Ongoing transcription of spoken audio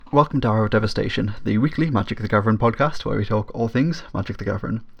Welcome to Hour of Devastation, the weekly Magic the Gathering podcast where we talk all things Magic the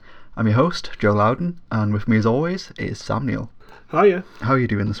Gathering. I'm your host, Joe Loudon, and with me as always is Sam Neill. Hiya. How are you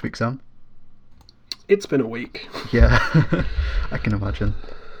doing this week, Sam? It's been a week. Yeah, I can imagine.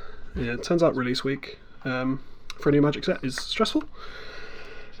 Yeah, it turns out release week for a new Magic set is stressful.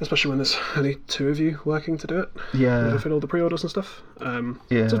 Especially when there's only two of you working to do it. Yeah. To fit all the pre-orders and stuff.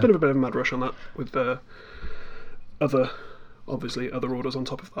 Yeah. So it's been a bit of a mad rush on that with other orders on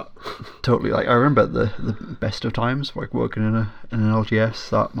top of that. Totally. Like I remember the best of times, like working in an LGS.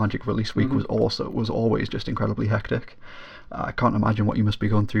 That Magic release week was always just incredibly hectic. I can't imagine what you must be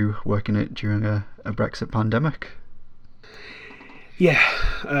going through working it during a Brexit pandemic. Yeah,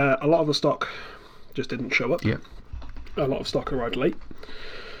 a lot of the stock just didn't show up. Yeah. A lot of stock arrived late.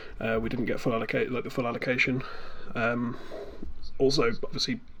 We didn't get the full allocation. Also,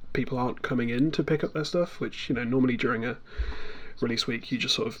 obviously, people aren't coming in to pick up their stuff, which, normally during a release week you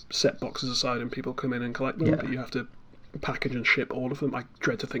just sort of set boxes aside and people come in and collect them, Yeah. but you have to package and ship all of them. I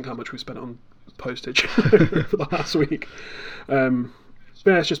dread to think how much we spent on postage for the last week. But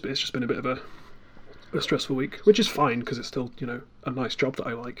yeah, it's just been a bit of a stressful week, which is fine because it's still a nice job that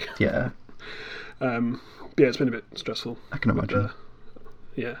I like. Yeah. Yeah, it's been a bit stressful. I can imagine.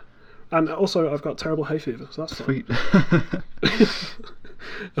 Yeah. And also, I've got terrible hay fever, so that's Sweet.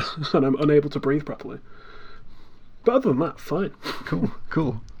 and I'm unable to breathe properly. But other than that, fine.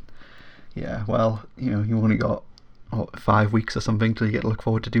 Cool. Yeah, well, you've only got 5 weeks or something till you get to look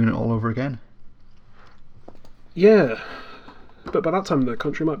forward to doing it all over again. Yeah. But by that time, the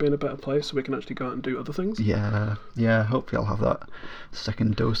country might be in a better place, so we can actually go out and do other things. Yeah, hopefully I'll have that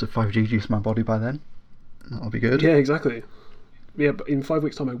second dose of 5G juice in my body by then. That'll be good. Yeah, exactly. Yeah, but in 5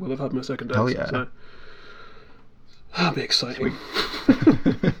 weeks' time, I will have had my second dose. Hell yeah. So that'll be exciting.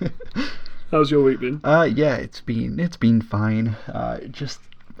 How's your week been? Yeah, it's been fine. Just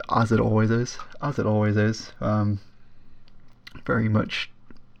as it always is. Very much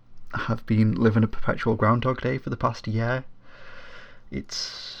have been living a perpetual Groundhog Day for the past year.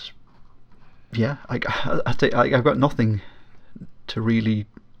 It's I've got nothing to really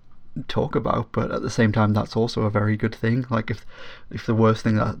talk about, but at the same time that's also a very good thing. Like if the worst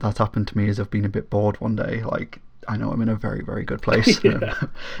thing that's happened to me is I've been a bit bored one day, like I know I'm in a very, very good place. Yeah.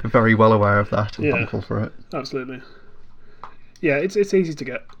 I'm very well aware of that and Yeah. thankful for it. Absolutely. Yeah, it's easy to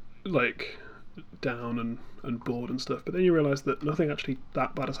get like down and bored and stuff, but then you realise that nothing actually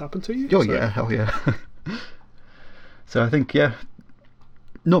that bad has happened to you. Oh yeah, hell yeah. So I think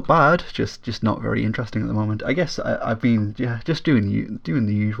not bad, just not very interesting at the moment. I guess I've been just doing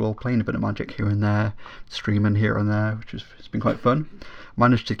the usual, playing a bit of Magic here and there, streaming here and there, it's been quite fun.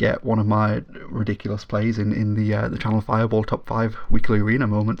 Managed to get one of my ridiculous plays in the Channel Fireball top 5 weekly arena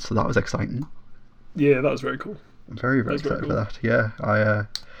moments, so that was exciting. Yeah, that was very cool. I'm very, very excited cool. for that. Yeah,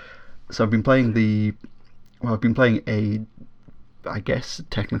 so I've been playing I guess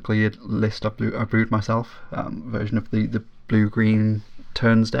technically a list I brewed myself, version of the blue-green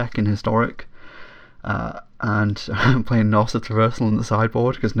turns deck in Historic, and I'm playing Norse Traversal on the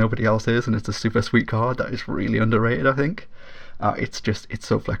sideboard because nobody else is, and it's a super sweet card that is really underrated, I think. It's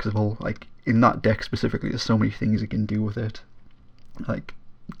so flexible. Like in that deck specifically, there's so many things you can do with it. Like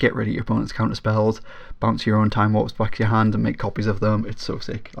get rid of your opponent's counter spells, bounce your own Time Warps back to your hand and make copies of them. It's so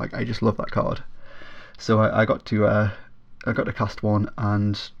sick. Like I just love that card. So I got to cast one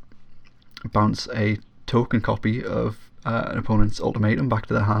and bounce a token copy of an opponent's ultimatum back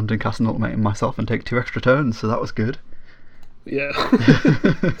to their hand and cast an ultimatum myself and take 2 extra turns. So that was good. Yeah,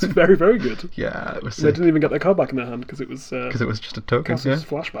 it's very, very good. Yeah, it was sick. They didn't even get their card back in their hand because it was just a token. Castle's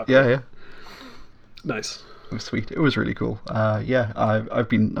flashback. Yeah. Nice. It was sweet. It was really cool. I've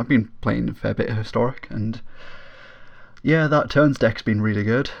been playing a fair bit of Historic, and yeah, that turns deck's been really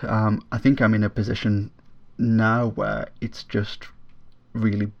good. I think I'm in a position now where it's just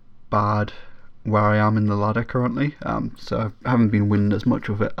really bad where I am in the ladder currently. So I haven't been winning as much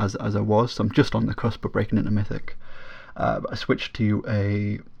of it as I was. So I'm just on the cusp of breaking into Mythic. But I switched to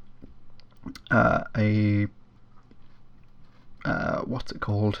a what's it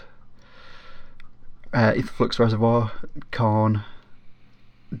called? Aetherflux Reservoir, Karn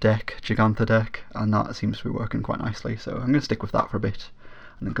deck, Gigantha deck, and that seems to be working quite nicely. So I'm going to stick with that for a bit,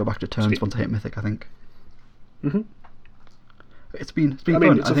 and then go back to turns Sweet. Once I hit Mythic, I think. Mm-hmm. It's been I fun.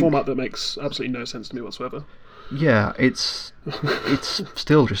 mean, it's a format that makes absolutely no sense to me whatsoever. Yeah, it's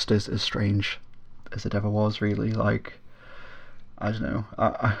still just as strange as it ever was, really. Like, I don't know.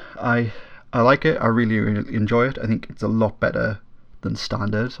 I like it. I really, really enjoy it. I think it's a lot better than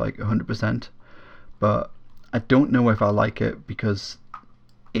standard, like 100%. But I don't know if I like it because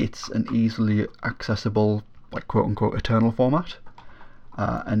it's an easily accessible, like quote unquote, eternal format.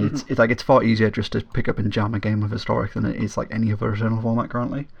 And it's like it's far easier just to pick up and jam a game of Historic than it is like any other Eternal format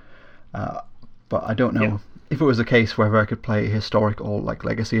currently. But I don't know if it was a case whether I could play Historic or like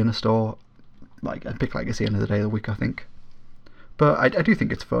Legacy in a store. Like I'd pick Legacy end of the day of the week, I think. But I do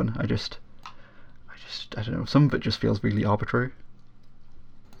think it's fun. I don't know. Some of it just feels really arbitrary.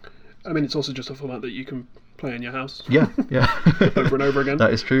 I mean, it's also just a format that you can play in your house. Yeah. Over and over again.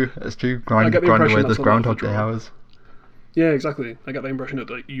 That is true. That's true. Grind away those Groundhog Day hours. Yeah, exactly. I get the impression that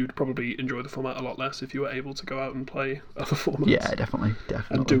like, you'd probably enjoy the format a lot less if you were able to go out and play other formats. Yeah, definitely.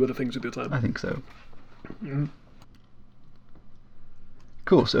 And do other things with your time. I think so.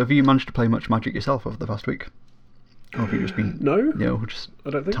 Cool. So have you managed to play much Magic yourself over the past week? Or have you just been just I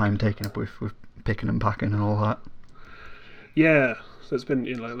don't think. time taken up with picking and packing and all that? Yeah. So it's been,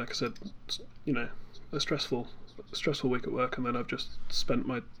 like I said, a stressful week at work, and then I've just spent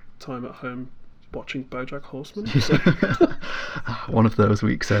my time at home watching BoJack Horseman. So. One of those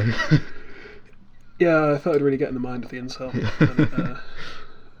weeks, eh? Yeah, I thought I'd really get in the mind of the incel. And,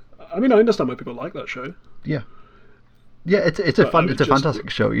 I mean, I understand why people like that show. Yeah. Yeah, it's a fantastic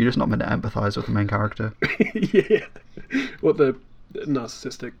show. You're just not meant to empathise with the main character. Yeah. What, the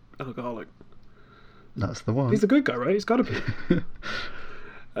narcissistic alcoholic? That's the one. He's the good guy, right? He's got to be.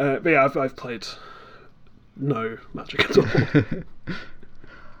 But yeah, I've played no Magic at all.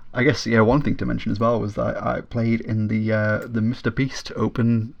 I guess one thing to mention as well was that I played in the Mr. Beast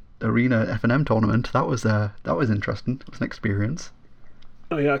Open Arena F&M tournament. That was interesting. It was an experience.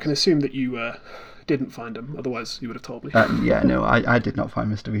 Oh yeah, I can assume that you didn't find him. Otherwise, you would have told me. No, I did not find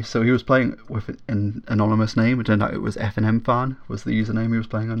Mr. Beast. So he was playing with an anonymous name. It turned out it was F&M Fan was the username he was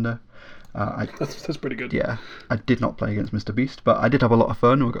playing under. That's pretty good. Yeah, I did not play against Mr. Beast, but I did have a lot of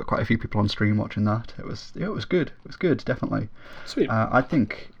fun. We got quite a few people on stream watching that. It was good. It was good, definitely. Sweet. I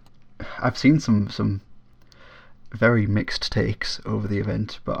think I've seen some very mixed takes over the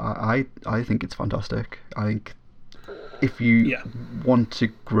event, but I think it's fantastic. I think if you want to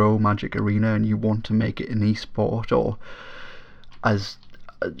grow Magic Arena and you want to make it an esport or as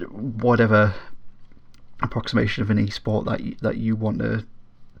whatever approximation of an esport that you want to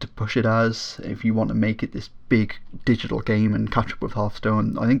push it as, if you want to make it this big digital game and catch up with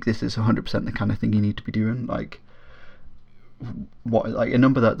Hearthstone, I think this is 100% the kind of thing you need to be doing. Like a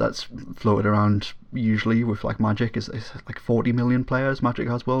number that's floated around usually with like Magic is like 40 million players Magic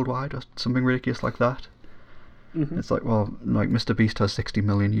has worldwide or something ridiculous like that. It's like, well, like Mr. Beast has 60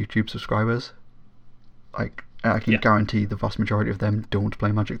 million YouTube subscribers. Like I can guarantee the vast majority of them don't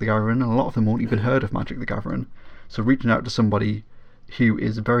play Magic the Gathering, and a lot of them won't even heard of Magic the Gathering. So reaching out to somebody who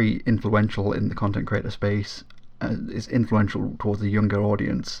is very influential in the content creator space, is influential towards a younger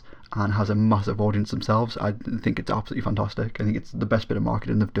audience, and has a massive audience themselves, I think it's absolutely fantastic. I think it's the best bit of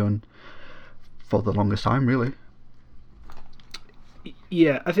marketing they've done for the longest time, really.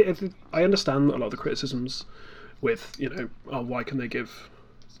 Yeah, I think I understand a lot of the criticisms with, why can they give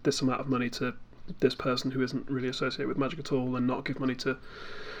this amount of money to this person who isn't really associated with Magic at all, and not give money to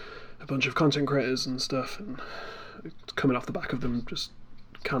a bunch of content creators and stuff, and it's coming off the back of them just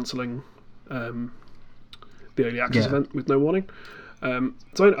cancelling the early access event with no warning. So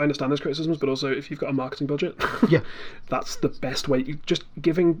I understand those criticisms, but also if you've got a marketing budget, that's the best way. Just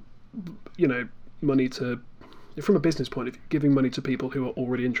giving, money to, from a business point of view, giving money to people who are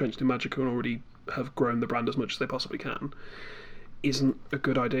already entrenched in Magic and already have grown the brand as much as they possibly can isn't a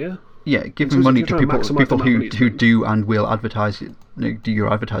good idea. Yeah, giving money to people who do and will advertise, do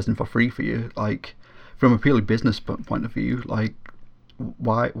your advertising for free for you. Like, from a purely business point of view, like,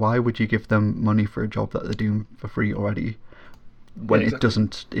 why would you give them money for a job that they're doing for free already when it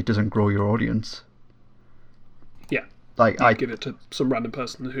doesn't grow your audience? Yeah, like I give it to some random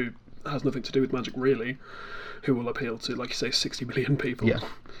person who has nothing to do with Magic really, who will appeal to, like you say, 60 million people.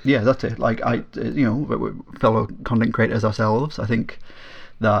 Yeah, that's it. Like we're fellow content creators ourselves, I think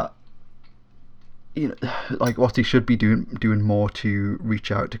that like Watty should be doing more to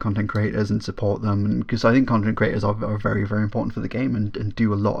reach out to content creators and support them, because I think content creators are very, very important for the game and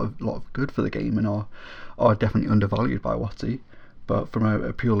do a lot of good for the game and are definitely undervalued by Watty. But from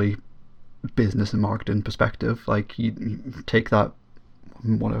a purely business and marketing perspective, like you take that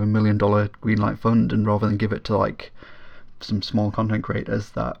 $1 million Greenlight fund, and rather than give it to like some small content creators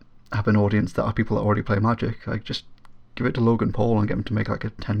that have an audience that are people that already play Magic, like just give it to Logan Paul and get him to make like a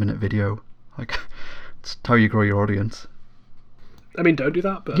 10-minute video. Like, it's how you grow your audience. I mean, don't do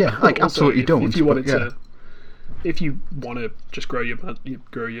that, but yeah, like absolutely don't. If you wanted to, if you want to just grow your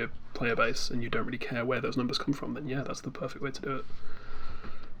player base and you don't really care where those numbers come from, then yeah, that's the perfect way to do it.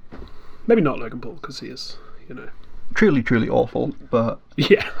 Maybe not Logan Paul, because he is, truly, truly awful. But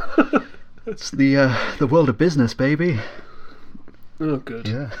yeah, it's the world of business, baby. Oh, good.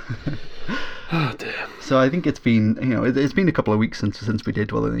 Yeah. Oh, dear. So I think it's been, it's been a couple of weeks since we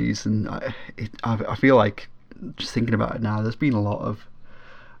did one of these, and I feel like, just thinking about it now, there's been a lot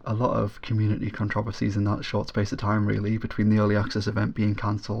of community controversies in that short space of time, really, between the early access event being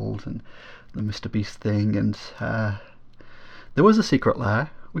cancelled and the Mr. Beast thing, and there was a secret lair.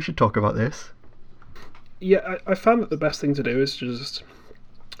 We should talk about this. Yeah, I found that the best thing to do is just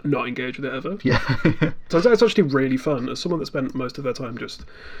not engage with it ever. Yeah. So it's actually really fun. As someone that spent most of their time just,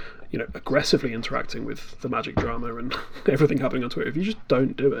 aggressively interacting with the Magic drama and everything happening on Twitter, if you just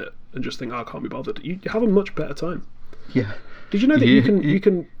don't do it and just think, I can't be bothered, you have a much better time. Yeah. Did you know that you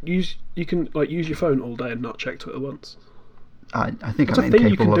can use your phone all day and not check Twitter once? I think It's I'm a thing you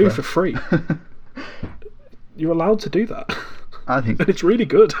incapable can do of for free. You're allowed to do that. I think, and it's really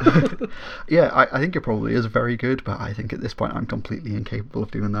good. yeah, I think it probably is very good, but I think at this point I'm completely incapable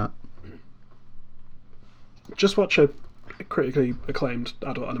of doing that. Just watch a critically acclaimed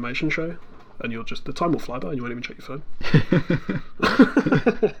adult animation show, and the time will fly by, and you won't even check your phone.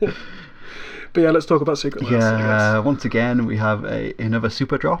 But yeah, let's talk about Secret Lairs. Yeah, once again we have another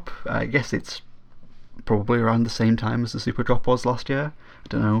super drop. I guess it's probably around the same time as the super drop was last year. I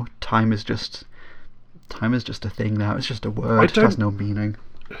don't know. Time is just a thing now. It's just a word. It has no meaning.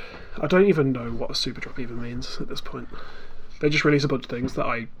 I don't even know what a super drop even means at this point. They just release a bunch of things that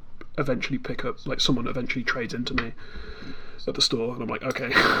I eventually pick up. Like, someone eventually trades into me at the store, and I'm like,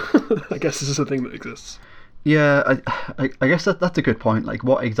 okay, I guess this is a thing that exists. Yeah, I guess that's a good point. Like,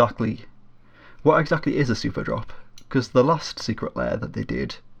 what exactly is a super drop? Because the last secret lair that they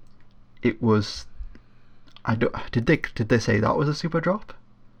did, it was, did they say that was a super drop?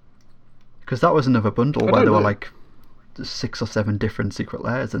 Because that was another bundle where there were like 6 or 7 different secret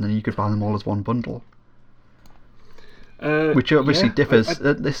lairs, and then you could buy them all as one bundle. Which obviously differs.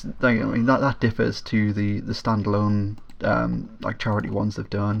 That differs to the standalone like charity ones they've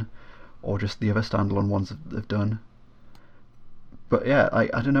done, or just the other standalone ones that they've done. But yeah,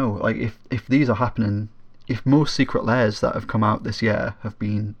 I don't know. Like, if these are happening, if most secret lairs that have come out this year have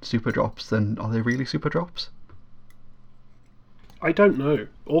been super drops, then are they really super drops? I don't know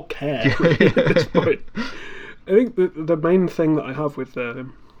or care really, at this point. I think the main thing that I have with the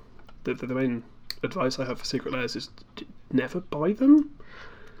main advice I have for secret lairs is never buy them.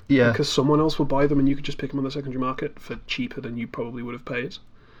 Yeah. Because someone else will buy them, and you could just pick them on the secondary market for cheaper than you probably would have paid.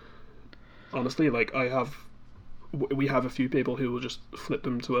 Honestly, like, we have a few people who will just flip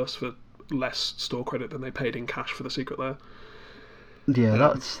them to us for less store credit than they paid in cash for the secret lair. Yeah,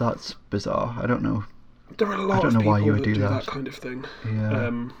 that's bizarre. I don't know. There are a lot of people that do that kind of thing.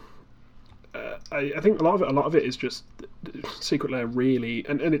 Yeah. I think a lot of it is just secret lair really,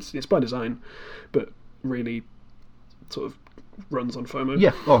 and it's by design, but really sort of runs on FOMO.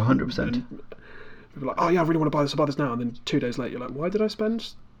 Yeah, 100%. People are like, oh yeah, I really want to buy this. I'll buy this now, and then 2 days later, you're like, why did I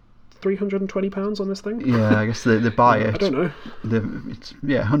spend £320 on this thing? Yeah, I guess they buy it. I don't know. It's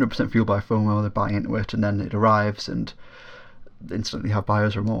 100% fueled by FOMO. They buy into it, and then it arrives, and they instantly have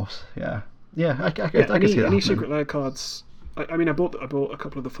buyer's remorse. Yeah, I can see that happening. Secret lair cards. I mean, I bought a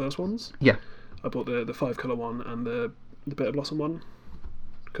couple of the first ones. Yeah. I bought the 5-colour one and the Bitter Blossom one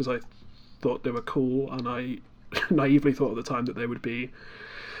because I thought they were cool, and I naively thought at the time that they would be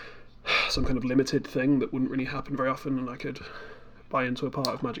some kind of limited thing that wouldn't really happen very often, and I could buy into a part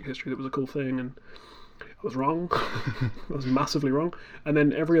of Magic history that was a cool thing, and I was wrong. I was massively wrong. And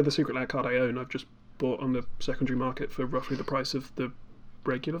then every other secret lair card I own, I've just bought on the secondary market for roughly the price of the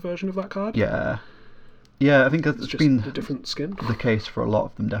regular version of that card. Yeah, I think that's just been a different skin. The case for a lot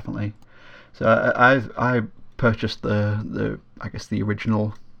of them, definitely. So I purchased the I guess the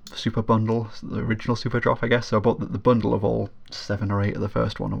original super bundle, the original super drop, I guess. So I bought the bundle of all 7 or 8 of the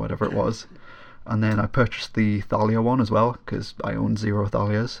first one, or whatever it was, and then I purchased the Thalia one as well because I own 0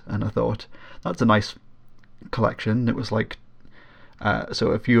 Thalias, and I thought that's a nice collection. It was like so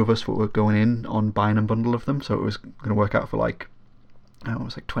a few of us were going in on buying a bundle of them, so it was going to work out for like, I don't know, it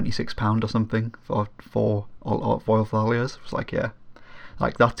was like £26 or something for 4 foil Thalias. It was like, yeah,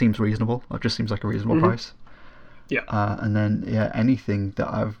 like that seems reasonable. That just seems like a reasonable price. Yeah. And then anything that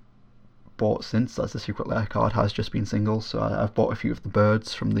I've bought since that's a secret lair card has just been singles. So I've bought a few of the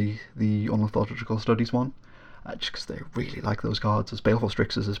birds from the Ornithological Studies one, just because they really like those cards, as Baleful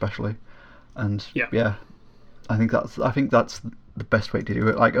Strixes especially. And yeah, I think that's the best way to do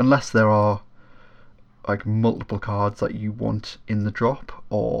it. Like, unless there are like multiple cards that you want in the drop,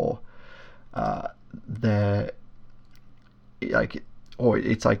 or they're like, or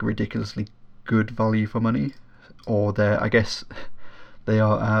it's like ridiculously good value for money, or I guess they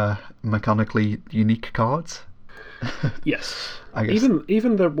are mechanically unique cards. Yes, I guess.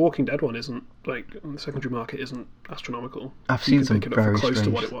 even the Walking Dead one isn't like the secondary market isn't astronomical. I've You seen can some pick it up for very close strange.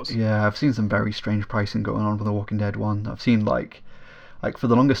 to what it was. Yeah, I've seen some very strange pricing going on with the Walking Dead one. I've seen like for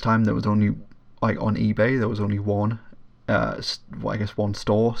the longest time there was only like on eBay there was only one. I guess one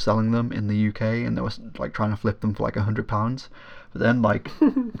store selling them in the UK, and they was like trying to flip them for like £100. But then like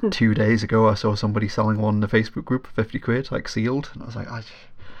 2 days ago, I saw somebody selling one in the Facebook group for £50, like sealed, and I was like,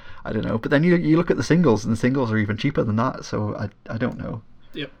 I don't know. But then you look at the singles, and the singles are even cheaper than that. So I don't know.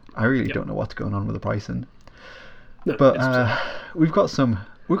 Yep. I really don't know what's going on with the pricing. No, But we've got some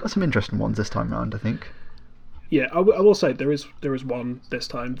interesting ones this time round, I think. yeah, I will say there is one this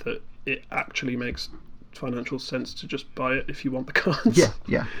time that it actually makes financial sense to just buy it if you want the cards.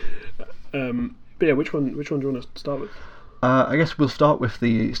 Yeah. But yeah, which one do you want to start with? I guess we'll start with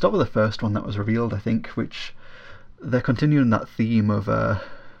the first one that was revealed, I think, which they're continuing that theme of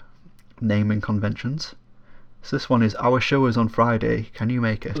naming conventions. So this one is Our Show Is on Friday. Can you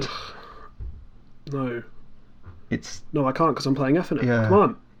make it? No. It's No, I can't because I'm playing F in it. Yeah. Come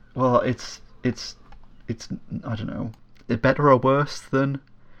on. well, it's I don't know. Is it better or worse than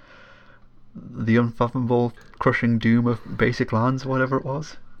the unfathomable crushing doom of Basic Lands, or whatever it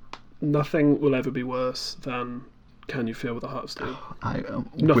was? Nothing will ever be worse than Can You Feel with a Heart of Steel.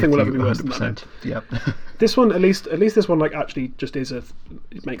 Nothing will ever be worse than that, 100%. Yep. This one, at least this one, like actually just is it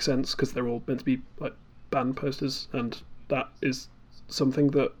makes sense because they're all meant to be like band posters, and that is something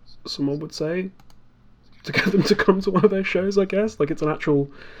that someone would say to get them to come to one of their shows. I guess like it's an actual.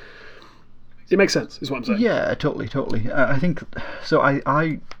 It makes sense, is what I'm saying. Yeah, totally. I think so.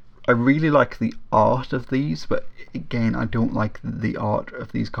 I really like the art of these, but again, I don't like the art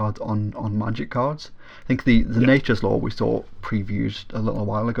of these cards on Magic cards. I think the Nature's Law we saw previewed a little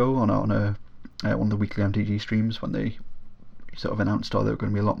while ago on one of the weekly MTG streams when they sort of announced there were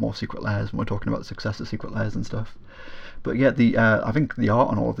going to be a lot more secret layers, and we're talking about the success of secret layers and stuff. But yeah, I think the art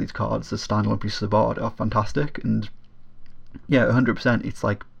on all of these cards, the standalone pieces of art, are fantastic, and yeah, 100%. It's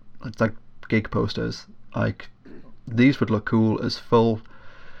like gig posters. Like these would look cool as full,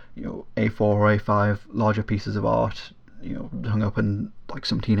 A4 or A5 larger pieces of art, hung up in like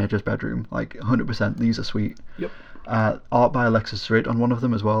some teenager's bedroom. Like 100%, these are sweet. Yep. Art by Alexis Rid on one of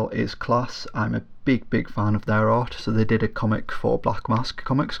them as well is class. I'm a big fan of their art. So they did a comic for Black Mask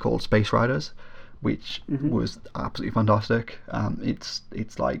Comics called Space Riders, which was absolutely fantastic. It's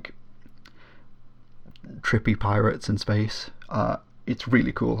like trippy pirates in space. It's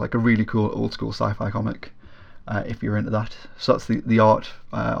really cool, like a really cool old school sci-fi comic. If you're into that, so that's the art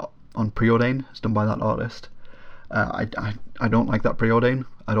on Preordain. It's done by that artist. I don't like that Preordain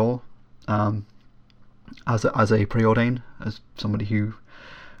at all. As a Preordain, as somebody who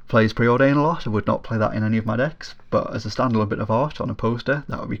plays Preordain a lot, I would not play that in any of my decks. But as a standalone bit of art on a poster,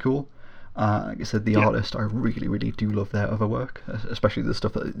 that would be cool. Like I said, the artist, I really do love their other work, especially the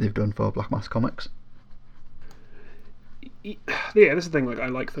stuff that they've done for Black Mask Comics. Yeah, this is the thing. Like I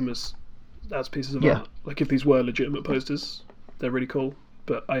like them as pieces of art. Like if these were legitimate posters, they're really cool.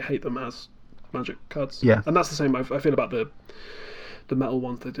 But I hate them as Magic cards. Yeah, and that's the same I feel about the metal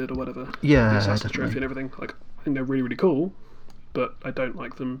ones they did or whatever. Yeah, the Assassin's definitely. Trophy and everything. Like I think they're really cool, but I don't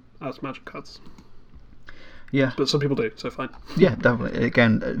like them as Magic cards. Yeah, but some people do, so fine. Yeah, definitely.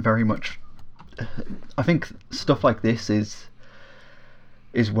 Again, very much. I think stuff like this is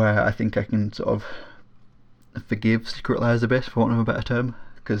where I think I can sort of forgive Secret Layers a bit, for want of a better term,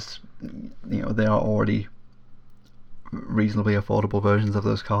 because they are already reasonably affordable versions of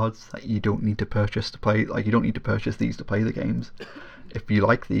those cards that you don't need to purchase to play. Like you don't need to purchase these to play the games. If you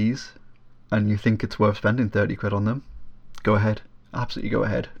like these and you think it's worth spending £30 on them, go ahead. Absolutely go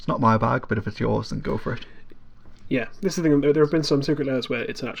ahead. It's not my bag, but if it's yours, then go for it. Yeah, this is the thing. There have been some Secret Layers where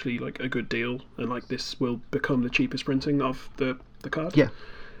it's actually like a good deal, and like this will become the cheapest printing of the card. Yeah.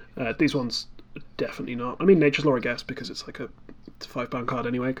 These ones definitely not. I mean, Nature's Law, I guess, because it's like it's a £5 card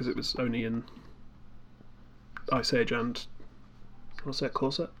anyway, because it was only in Ice Age and what's that,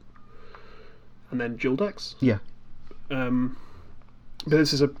 Corset, and then Dual Decks. Yeah. But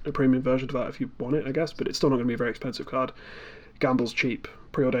this is a premium version of that if you want it, I guess. But it's still not going to be a very expensive card. Gamble's cheap.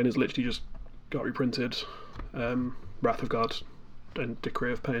 Preordain is literally just got reprinted. Wrath of God and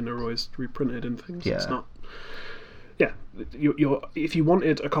Decree of Pain are always reprinted in things. Yeah. It's not. Yeah, if you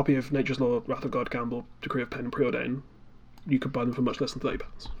wanted a copy of Nature's Law, Wrath of God, Gamble, Decree of Pain, and Preordain, you could buy them for much less than £30.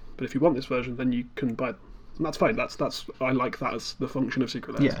 But if you want this version, then you can buy them. And that's fine. That's I like that as the function of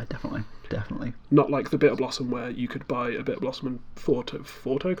Secret Layers. Yeah, definitely. Not like the Bitter Blossom, where you could buy a Bitter Blossom and four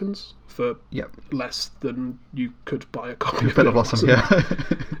tokens for less than you could buy a copy of Bitter Blossom.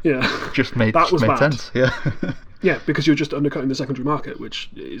 Yeah. Just made bad. sense. Yeah. Yeah, because you're just undercutting the secondary market, which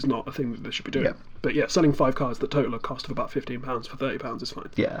is not a thing that they should be doing. Yeah. But yeah, selling 5 cards that total a cost of about £15 for £30 is fine.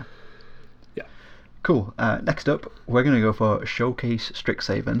 Yeah. Cool. Next up, we're going to go for Showcase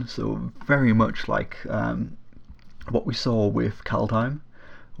Strixhaven. So very much like what we saw with Kaldheim,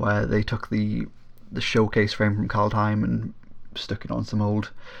 where they took the showcase frame from Kaldheim and stuck it on some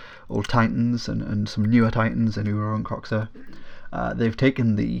old Titans and some newer Titans and Uro and Croxer. They've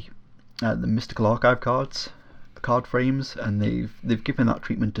taken the Mystical Archive card frames, and they've given that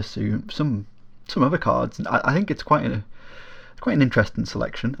treatment to some other cards. And I think it's quite an interesting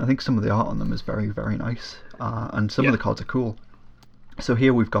selection. I think some of the art on them is very, very nice, and some of the cards are cool. So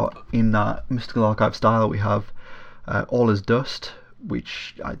here we've got, in that Mystical Archive style, we have All Is Dust,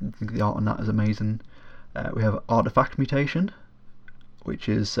 which I think the art on that is amazing. We have Artifact Mutation, which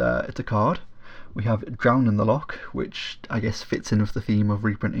is it's a card. We have Drown in the Loch, which I guess fits in with the theme of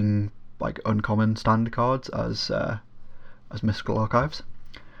reprinting like uncommon standard cards as Mystical Archives.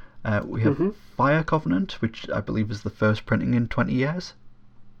 We have Fire Covenant, which I believe is the first printing in 20 years.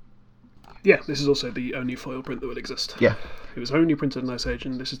 Yeah, this is also the only foil print that will exist. Yeah. It was only printed in Ice Age,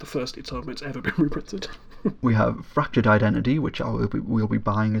 and this is the first time it's ever been reprinted. We have Fractured Identity, which we'll be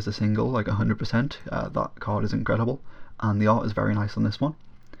buying as a single, like 100%. That card is incredible, and the art is very nice on this one.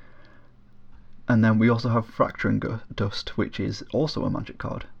 And then we also have Fracturing Dust, which is also a Magic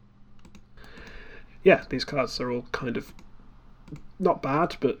card. Yeah, these cards are all kind of not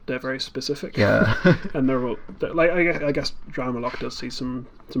bad, but they're very specific. Yeah. And they're all like I guess Drown Lock does see some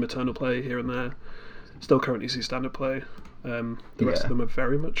eternal play here and there. Still currently see standard play. The rest of them are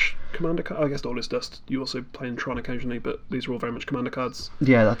very much commander cards. I guess All Is Dust you also play in Tron occasionally, but these are all very much commander cards.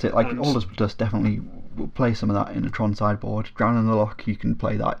 Yeah, that's it. Like All Is Dust definitely will play some of that in a Tron sideboard. Drown in the Loch, you can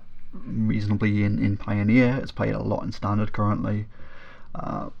play that reasonably in Pioneer. It's played a lot in standard currently.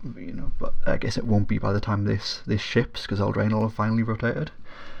 But I guess it won't be by the time this ships, because Eldraine will have finally rotated.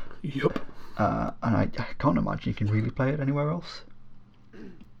 Yup. And I can't imagine you can really play it anywhere else.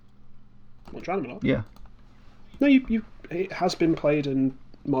 Not Drown in the Loch? Yeah. No, it has been played in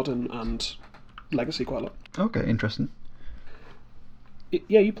Modern and Legacy quite a lot. Okay, interesting.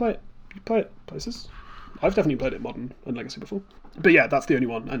 You play it places. I've definitely played it Modern and Legacy before. But yeah, that's the only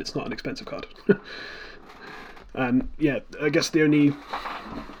one, and it's not an expensive card. And yeah, I guess the only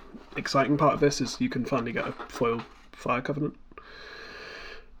exciting part of this is you can finally get a foil Fire Covenant.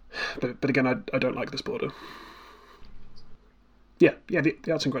 But again, I don't like this border. Yeah,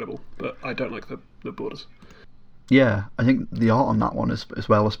 the art's incredible, but I don't like the borders. Yeah, I think the art on that one as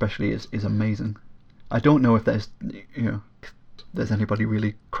well, especially, is amazing. I don't know if there's anybody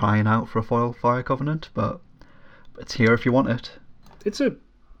really crying out for a foil Fire Covenant, but it's here if you want it. It's a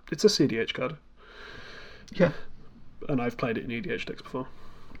CDH card. Yeah. And I've played it in EDH decks before.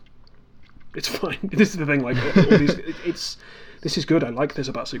 It's fine. This is the thing, like, all these, this is good. I like this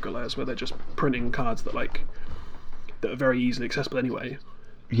about Secret Layers, where they're just printing cards that are very easily accessible anyway.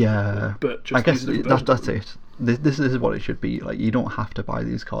 Yeah. But just I guess that's it. This is what it should be. Like, you don't have to buy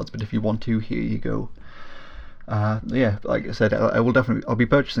these cards, but if you want to, here you go. Yeah, like I said, I'll be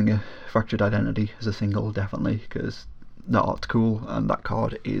purchasing a Fractured Identity as a single, definitely, because that art's cool, and that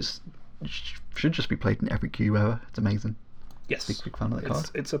card should just be played in every queue ever. It's amazing. Yes. Big fan of that card.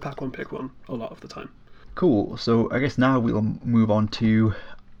 It's a pack one, pick one a lot of the time. Cool. So I guess now we'll move on to,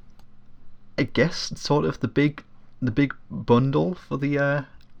 I guess, sort of the big bundle for the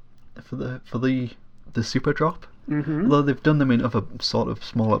super drop. Mm-hmm. Although they've done them in other sort of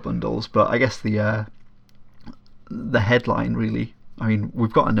smaller bundles, but I guess the headline really. I mean,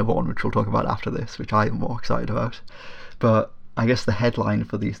 we've got another one which we'll talk about after this, which I'm more excited about. But I guess the headline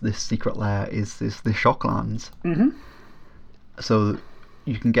for this Secret Lair is the Shocklands. Mm-hmm. So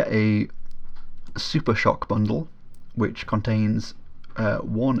you can get a Super Shock bundle, which contains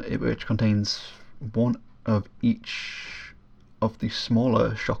one of each of the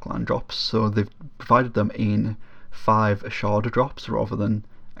smaller Shockland drops. So they've provided them in 5 shard drops rather than,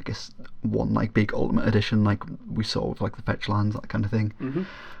 I guess, one like big Ultimate Edition like we saw with like the Fetch Lands, that kind of thing. Mm-hmm.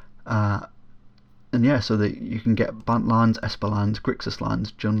 And yeah, so that you can get Bant lands, Esper lands, Grixis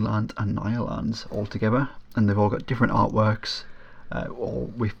lands, Jund lands, and Naya lands all together, and they've all got different artworks, all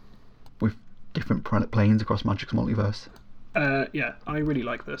with different planes across Magic's multiverse. Yeah, I really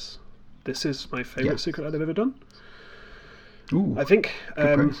like this. This is my favourite Secret Lair they've ever done. Ooh, I think.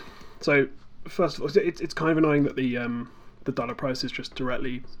 praise. So first of all, it's kind of annoying that the dollar price is just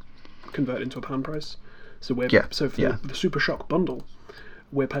directly converted into a pound price. So for the Super Shock bundle,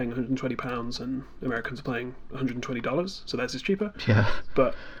 we're paying £120 and Americans are paying $120, so theirs is cheaper. Yeah,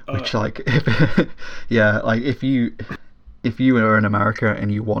 but which like if you are in America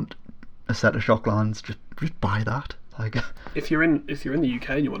and you want a set of Shocklands, just buy that. Like, if you're in the UK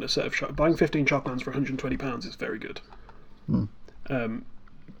and you want a set of buying 15 Shocklands for £120 is very good.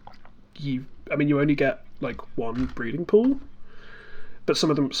 you only get like one breeding pool, but some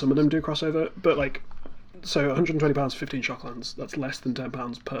of them do cross over. But like, so £120 for 15 Shocklands, that's less than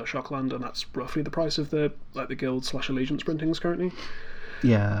 £10 per Shockland, and that's roughly the price of the guild / allegiance printings currently.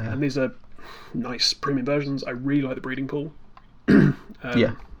 Yeah. And these are nice premium versions. I really like the breeding pool.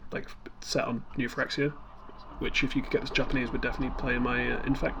 Like set on New Phyrexia, which if you could get this Japanese would definitely play in my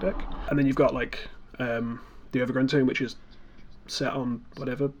Infect deck. And then you've got like the Overgrown Tomb, which is set on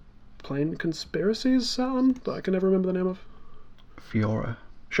whatever plane Conspiracy is set on, that I can never remember the name of. Fiora.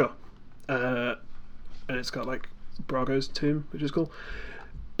 Sure. And it's got like Brago's Tomb, which is cool.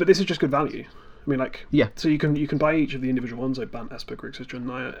 But this is just good value. I mean, like, so you can buy each of the individual ones, like Bant, Esper, Grixis, Jund,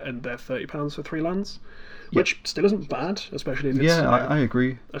 Naya, and they're £30 for 3 lands, which still isn't bad, especially if it's I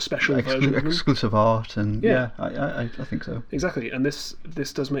agree. A special version of them. Exclusive art, and I think so. Exactly, and this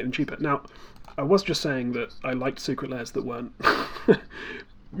does make them cheaper. Now, I was just saying that I liked Secret Lairs that weren't,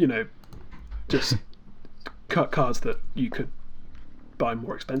 just cards that you could buy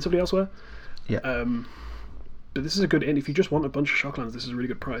more expensively elsewhere. Yeah. But this is a good in. If you just want a bunch of Shocklands, this is a really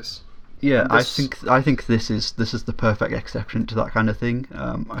good price. Yeah, I think this is the perfect exception to that kind of thing.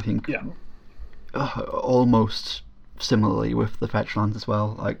 I think almost similarly with the fetch lands as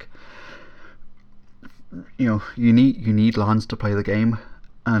well. Like, you need lands to play the game,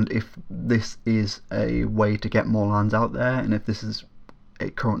 and if this is a way to get more lands out there, and if this is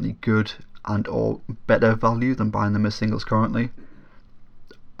a currently good and or better value than buying them as singles currently,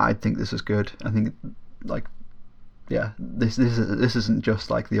 I think this is good. I think like. Yeah, this isn't just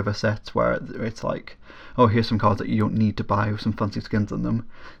like the other sets where it's like, oh, here's some cards that you don't need to buy with some fancy skins on them.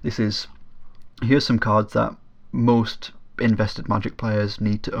 Here's some cards that most invested Magic players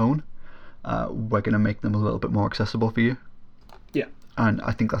need to own. We're going to make them a little bit more accessible for you. Yeah. And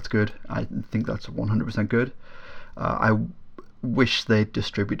I think that's good. I think that's 100% good. I wish they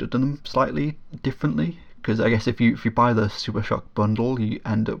distributed them slightly differently, because I guess if you buy the Super Shock bundle, you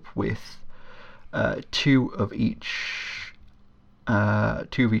end up with 2 of each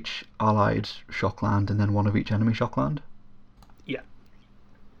allied Shockland and then 1 of each enemy Shockland. Yeah.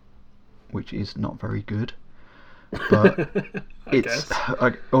 Which is not very good. But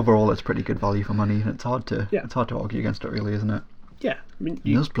overall it's pretty good value for money, and it's hard to argue against it, really, isn't it? Yeah. I mean,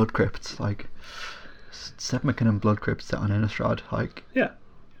 those Blood Crypts, like Sevmakin and Blood Crypt set on Innistrad, like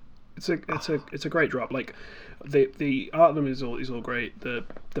it's a great drop. Like the art of them is all great. The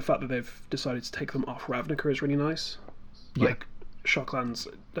fact that they've decided to take them off Ravnica is really nice. Like Shocklands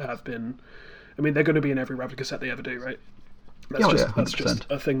have been, I mean, they're going to be in every Ravnica set they ever do, right? That's just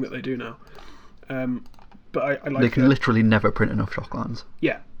a thing that they do now. But I like they can literally never print enough Shocklands.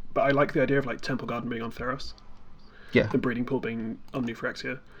 Yeah, but I like the idea of like Temple Garden being on Theros. Yeah. The Breeding Pool being on New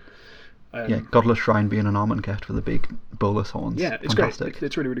Phyrexia. Godless Shrine being an Amonkhet with a big bolus horns. Yeah, it's fantastic. Great.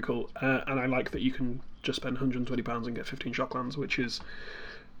 It's really, really cool. And I like that you can just spend £120 and get 15 Shocklands, which is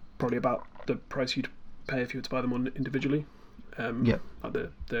probably about the price you'd pay if you were to buy them on individually. Like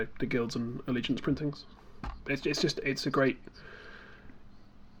the guilds and allegiance printings. It's a great,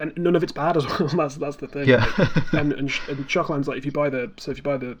 and none of it's bad as well. That's the thing. Yeah. and Shocklands, like if you buy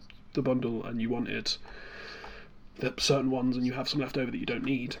the bundle and you wanted the certain ones and you have some left over that you don't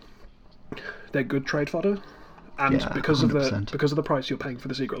need, they're good trade fodder, and because 100%. of the price you're paying for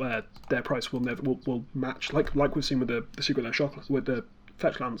the Secret Lair, their price will match, like we've seen with the Secret Lair Shock, with the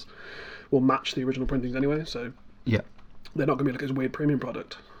fetch lands, will match the original printings anyway. So they're not going to be like this weird premium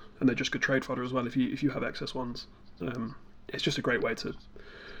product, and they're just good trade fodder as well if you have excess ones. It's just a great way to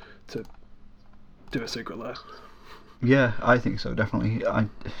do a Secret Lair. Yeah, I think so, definitely.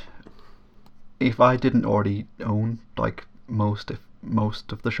 If I didn't already own like most of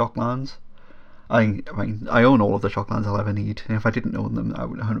the Shocklands, I mean, I own all of the Shocklands I'll ever need, and if I didn't own them, I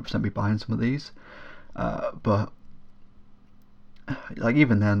would 100% be buying some of these. But like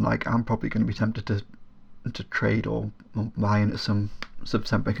even then, like I'm probably going to be tempted to trade or buy into some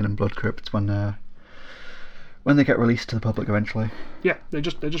Sevmakin and Blood Crypts when they get released to the public eventually. Yeah, they're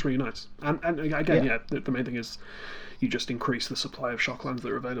just really nice. And again, the main thing is you just increase the supply of Shocklands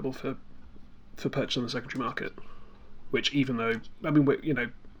that are available for purchase on the secondary market. Which, even though, I mean,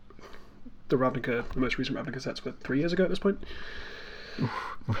 the most recent Ravnica sets were 3 years ago at this point.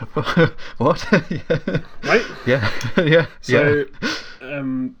 What? Right? Yeah. So,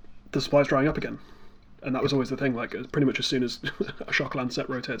 the supply's drying up again. And that was always the thing, like, pretty much as soon as a Shockland set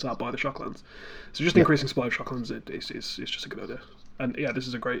rotates out, buy the Shocklands. So just increasing supply of Shocklands is just a good idea. And this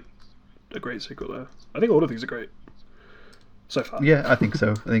is a great Secret Lair. I think all of these are great so far. Yeah, I think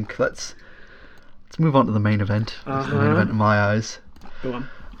so. I think let's move on to the main event. It's the main event in my eyes. Go on.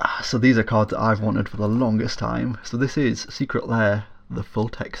 So these are cards that I've wanted for the longest time. So this is Secret Lair, the full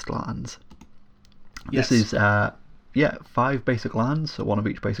text lands. Yes. This is 5 basic lands, so 1 of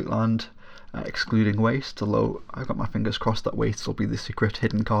each basic land, excluding waste. Although I've got my fingers crossed that waste will be the secret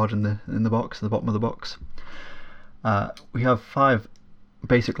hidden card in the box, at the bottom of the box. We have 5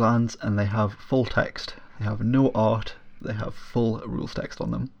 basic lands, and they have full text. They have no art. They have full rules text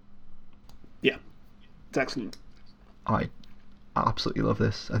on them. Yeah, it's excellent. I absolutely love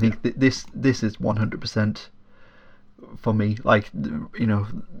this. I think this is 100% for me. Like, you know,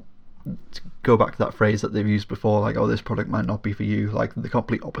 to go back to that phrase that they've used before, like, oh, this product might not be for you. Like, the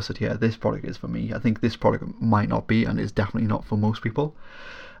complete opposite here. This product is for me. I think this product might not be, and is definitely not for most people.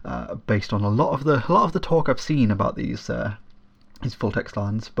 Based on a lot of the talk I've seen about these full text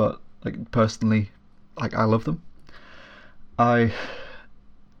lands, but like personally, like, I love them. I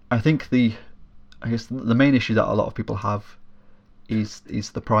think I guess the main issue that a lot of people have is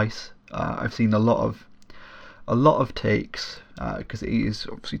the price. I've seen a lot of takes, because it is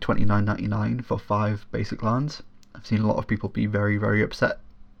obviously $29.99 for 5 basic lands. I've seen a lot of people be very, very upset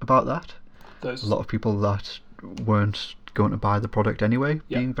about that. A lot of people that weren't going to buy the product anyway,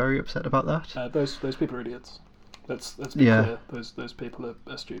 being very upset about that. Those people are idiots. Let's be clear. Those people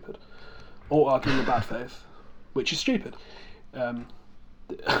are stupid, or arguing in bad faith, which is stupid.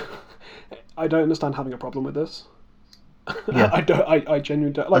 I don't understand having a problem with this. Yeah. I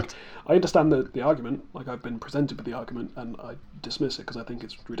genuinely don't. Like, I understand the argument. Like, I've been presented with the argument, and I dismiss it because I think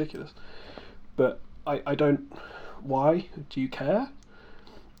it's ridiculous. But I don't. Why do you care?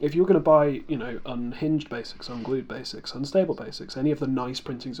 If you're going to buy, you know, unhinged basics, unglued basics, unstable basics, any of the nice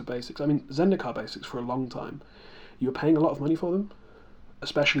printings of basics. I mean, Zendikar basics for a long time, you were paying a lot of money for them,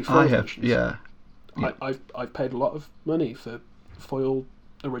 especially foil versions. Yeah. I've paid a lot of money for foil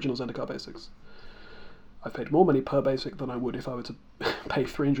original Zendikar basics. I've paid more money per basic than I would if I were to pay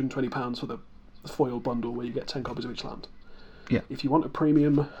 £320 for the foil bundle where you get 10 copies of each land. Yeah. If you want a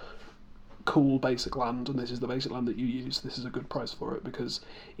premium, cool basic land, and this is the basic land that you use, this is a good price for it, because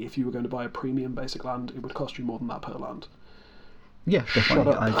if you were going to buy a premium basic land, it would cost you more than that per land. Yeah,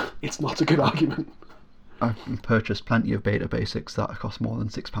 definitely. Shut up. It's not a good argument. I've purchased plenty of beta basics that cost more than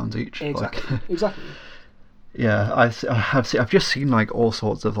 £6 each. Exactly. Exactly. Yeah, I've just seen like all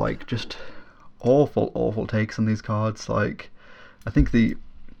sorts of like just awful takes on these cards. Like, I think I've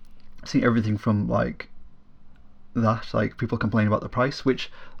seen everything from like that, like people complain about the price,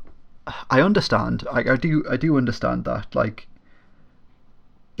 which I understand. Like, I do understand that. Like,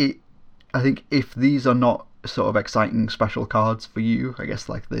 I think if these are not sort of exciting special cards for you, I guess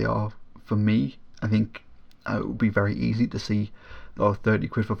like they are for me, I think it would be very easy to see, oh, 30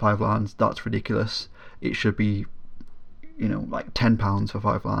 quid for 5 lands, that's ridiculous. It should be, you know, like £10 for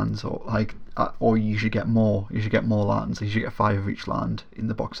 5 lands, or like, or you should get more. You should get more lands. You should get 5 of each land in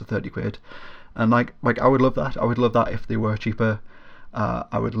the box of 30 quid. And like I would love that. I would love that if they were cheaper.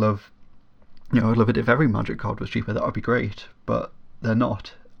 I would love it if every Magic card was cheaper. That would be great. But they're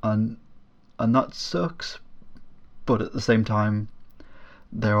not, and that sucks. But at the same time,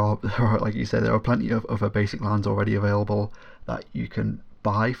 there are like you said, there are plenty of other basic lands already available that you can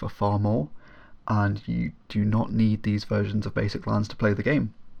buy for far more, and you do not need these versions of basic lands to play the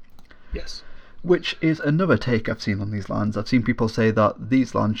game. Yes. Which is another take I've seen on these lands. I've seen people say that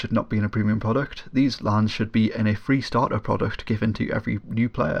these lands should not be in a premium product. These lands should be in a free starter product given to every new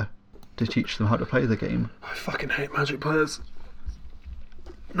player to teach them how to play the game. I fucking hate Magic players.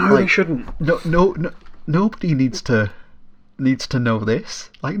 No, they shouldn't. No, nobody needs to know this.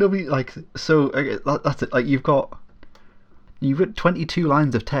 Like, nobody, like, so that's it. Like, you've got 22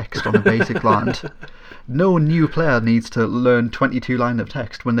 lines of text on a basic land. No new player needs to learn 22 lines of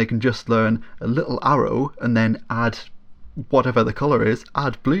text when they can just learn a little arrow and then add whatever the colour is,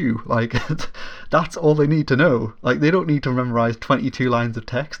 add blue. Like, that's all they need to know. Like, they don't need to memorise 22 lines of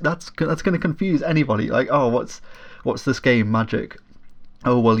text. That's going to confuse anybody. Like, oh, what's this game, Magic?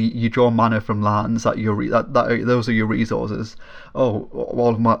 Oh, well, you draw mana from lands. Those are your resources. Oh, all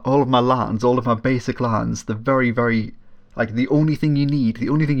of my lands, all of my basic lands, the very, very, like, the only thing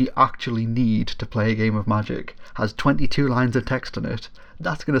you actually need to play a game of Magic has 22 lines of text in it.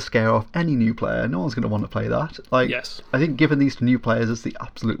 That's going to scare off any new player. No one's going to want to play that. Like, yes. I think giving these to new players is the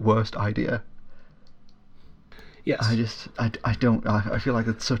absolute worst idea. Yes. I feel like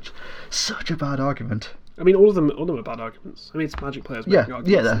it's such a bad argument. I mean, all of them are bad arguments. I mean, it's Magic players making arguments.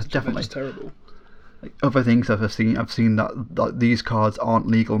 Yeah, that's definitely. They're just terrible. Like, other things I've seen that these cards aren't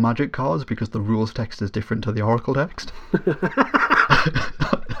legal Magic cards because the rules text is different to the Oracle text.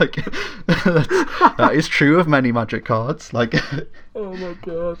 Like, that is true of many Magic cards. Like, oh my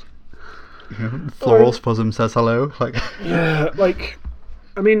god. You know, Floral Spasm says hello. Like, yeah, like,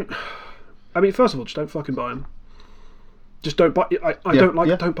 I mean, first of all, just don't fucking buy them. Just don't buy it. I Yeah, don't like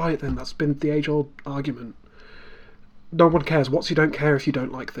yeah. it, don't buy it then. That's been the age-old argument. No one cares. What's you don't care if you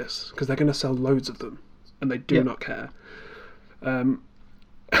don't like this? Because they're going to sell loads of them, and they do Yeah. not care. And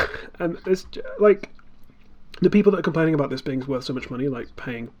it's like the people that are complaining about this being worth so much money, like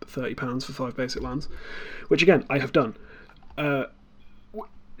paying £30 for 5 basic lands, which again I have done.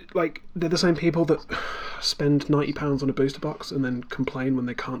 Like they're the same people that spend £90 on a booster box and then complain when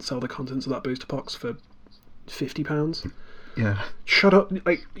they can't sell the contents of that booster box for £50. Yeah. Shut up!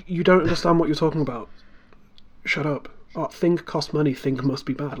 Like you don't understand what you're talking about. Shut up! Oh, thing costs money. Thing must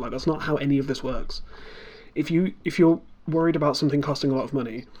be bad. Like that's not how any of this works. If you're worried about something costing a lot of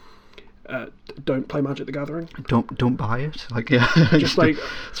money, don't play Magic the Gathering. Don't buy it. Like, yeah. Just like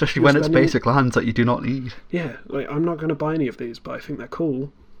especially you're when it's spending- basic lands that you do not need. Yeah, like I'm not going to buy any of these, but I think they're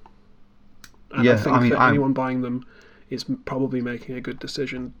cool. And Yeah, I think I mean, that I'm- anyone buying them is probably making a good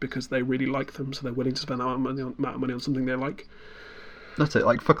decision because they really like them, so they're willing to spend that amount of money on something they like. That's it.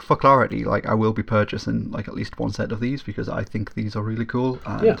 Like for clarity, like I will be purchasing like at least one set of these because I think these are really cool.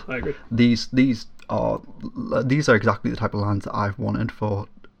 And Yeah, I agree. These are exactly the type of lands that I've wanted for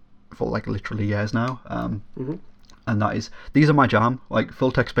like literally years now. And that is, these are my jam. Like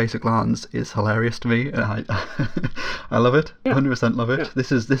full text basic lands is hilarious to me, and I I love it. 100% love it.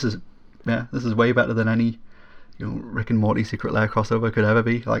 Yeah. This is way better than any Rick and Morty Secret Lair crossover could ever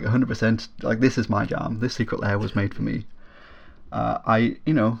be. Like 100%. Like this is my jam. This Secret Lair was made for me. I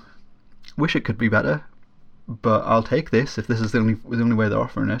wish it could be better, but I'll take this if this is the only way they're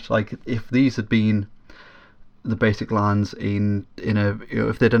offering it. Like if these had been the basic lands in a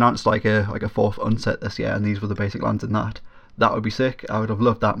if they'd announced like a fourth unset this year and these were the basic lands in that would be sick. I would have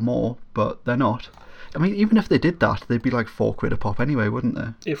loved that more, but they're not. I mean, even if they did that, they'd be like £4 a pop anyway, wouldn't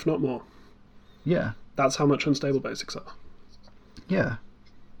they? If not more. Yeah. That's how much unstable basics are. Yeah.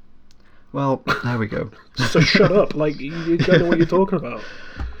 Well, there we go. So shut up! Like you don't know what you're talking about.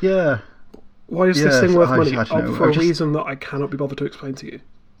 Yeah. Why is this Yes, thing worth I money? don't know. For a I just- reason that I cannot be bothered to explain to you.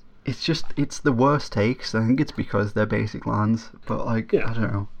 It's the worst takes. I think it's because they're basic lands, but like Yeah. I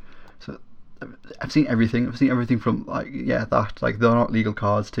don't know. So I've seen everything. I've seen everything from that like they're not legal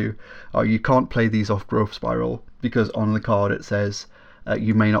cards to you can't play these off Growth Spiral because on the card it says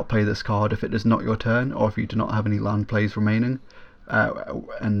you may not play this card if it is not your turn or if you do not have any land plays remaining,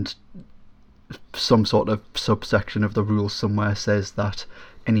 and some sort of subsection of the rules somewhere says that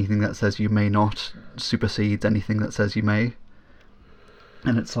anything that says you may not supersedes anything that says you may.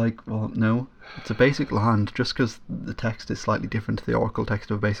 And it's like, well, no, it's a basic land. Just because the text is slightly different to the Oracle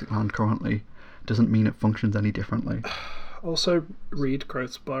text of a basic land currently doesn't mean it functions any differently. Also, read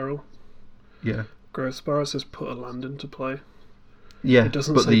Growth Spiral. Yeah. Growth Spiral says put a land into play. Yeah, It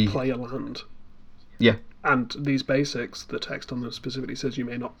doesn't but say play a land. Yeah, And these basics, the text on them specifically says you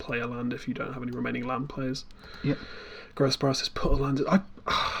may not play a land if you don't have any remaining land plays. yeah. Growth Spiral says put a land in...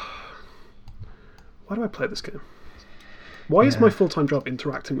 Why do I play this game? Why is Yeah. my full-time job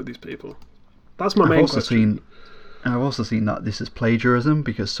interacting with these people? That's my I've main also question. I've also seen that this is plagiarism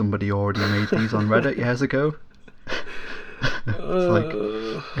because somebody already made these on Reddit years ago. It's like,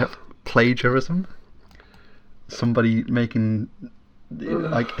 yep, plagiarism. Somebody making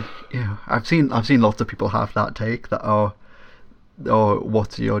I've seen lots of people have that take that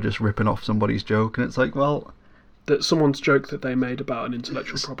you're just ripping off somebody's joke, and it's like, well, That someone's joke that they made about an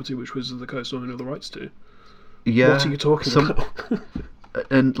intellectual property which was the co-owner of the rights to. yeah. What are you talking about?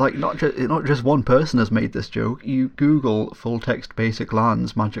 And like not just one person has made this joke. You Google full text basic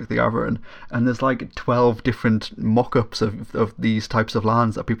lands Magic the Gathering, and there's like 12 different mock-ups of these types of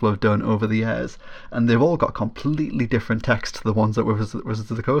lands that people have done over the years, and they've all got completely different text to the ones that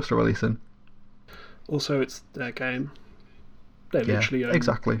Wizards of the Coast are releasing. Also, it's their game. They Yeah, literally own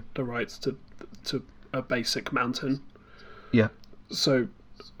exactly. the rights to a basic mountain. Yeah. So,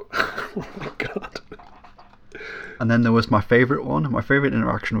 oh my god. And then there was my favourite one. My favourite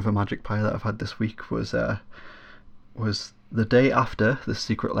interaction with a Magic player that I've had this week was the day after the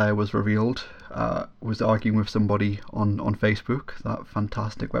Secret Lair was revealed. Was arguing with somebody on Facebook, that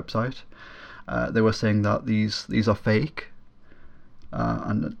fantastic website. They were saying that these are fake,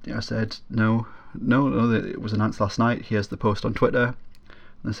 and I said no. It was announced last night. Here's the post on Twitter.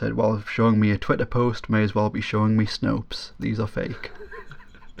 And they said, well, if showing me a Twitter post may as well be showing me Snopes. These are fake.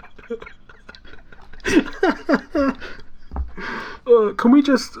 Can we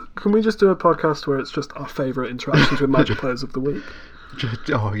just do a podcast where it's just our favourite interactions with Magic players of the week?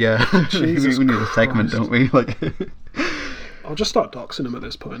 Oh yeah, Jesus we need a segment, Christ. don't we? Like, I'll just start doxing them at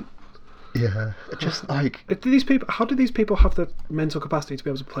this point. yeah, just like How do these people have the mental capacity to be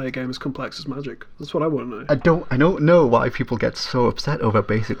able to play a game as complex as Magic? That's what I want to know. I don't know why people get so upset over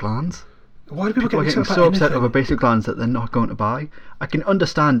basic lands. Why do people People are get getting upset so about upset anything? over basic lands that they're not going to buy. I can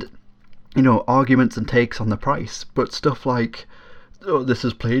understand, arguments and takes on the price, but stuff like, oh, this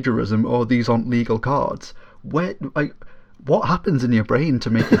is plagiarism, or these aren't legal cards. What happens in your brain to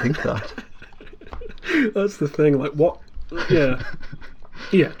make you think that? That's the thing. Like what? Yeah,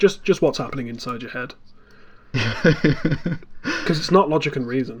 yeah. Just what's happening inside your head. Because it's not logic and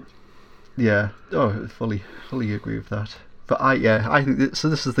reason. Yeah. Oh, fully agree with that. But I think so.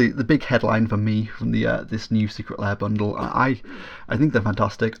 This is the big headline for me from the this new Secret Lair bundle. I think they're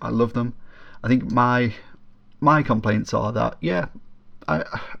fantastic. I love them. I think my complaints are that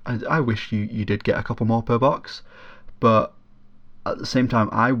I wish you did get a couple more per box, but at the same time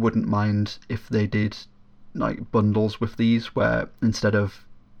I wouldn't mind if they did like bundles with these where instead of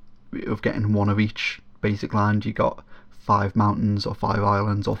getting one of each basic land you got 5 mountains or 5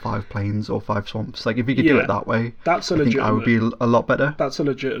 islands or 5 plains or 5 swamps. Like if you could do Yeah, it that way, that's a I think I would be a lot better. That's a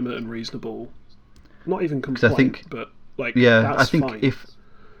legitimate and reasonable, not even 'Cause I complaint, think- but like Yeah, that's I think fine.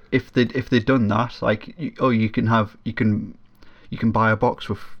 if they'd done that, like you can buy a box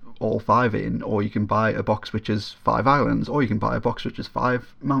with all 5 in, or you can buy a box which is 5 islands, or you can buy a box which is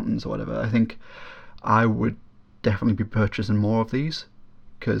 5 mountains or whatever. I think I would definitely be purchasing more of these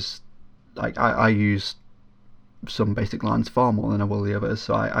because like I use some basic lands far more than I will the others,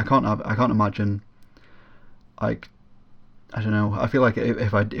 so I can't imagine like I don't know. I feel like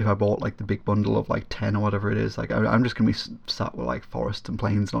if I bought like the big bundle of like 10 or whatever it is, like I'm just gonna be sat with like forests and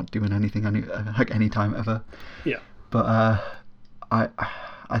plains, not doing anything any time ever. Yeah, But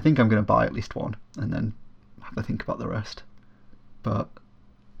I think I'm gonna buy at least one and then have to think about the rest. But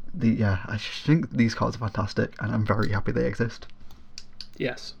I just think these cards are fantastic, and I'm very happy they exist.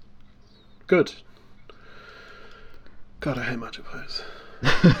 yes, good. God, I hate Magic players.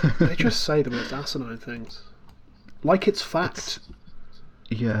 They just say the most asinine things, like it's fact.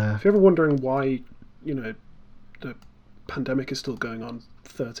 Yeah, If you're ever wondering why, the pandemic is still going on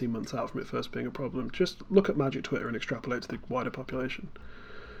 13 months out from it first being a problem, just look at Magic Twitter and extrapolate to the wider population.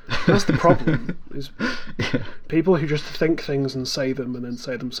 That's the problem, is yeah, people who just think things and say them and then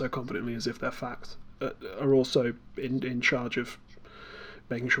say them so confidently as if they're fact are also in charge of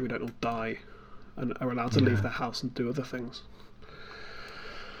making sure we don't all die and are allowed to leave their house and do other things.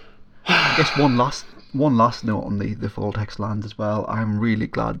 I guess one last note on the full text lands as well. I'm really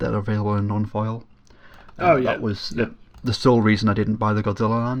glad they're available in non-foil. That was the sole reason I didn't buy the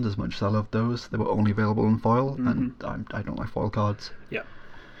Godzilla land, as much as I loved those. They were only available in foil, and I don't like foil cards. Yeah.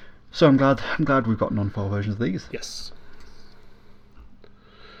 So I'm glad we've got non-foil versions of these. Yes.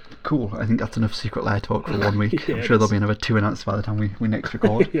 Cool. I think that's enough Secret Lair talk for 1 week. Yeah, I'm it sure there'll is. be another 2 announced by the time we next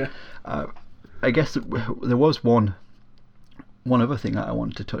record. Yeah. I guess there was one other thing that I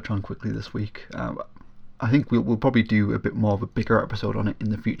wanted to touch on quickly this week. I think we'll probably do a bit more of a bigger episode on it in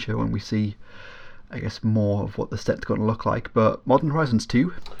the future when we see, I guess, more of what the set's going to look like. But Modern Horizons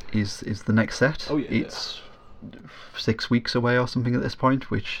 2 is the next set. Oh, yeah. It's 6 weeks away or something at this point,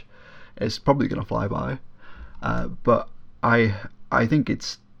 which is probably going to fly by. But I think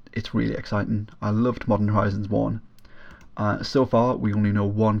it's really exciting. I loved Modern Horizons 1. So far, we only know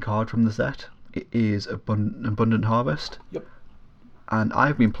one card from the set. It is Abundant Harvest. Yep. And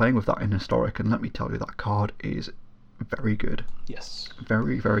I've been playing with that in Historic, and let me tell you, that card is very good. Yes.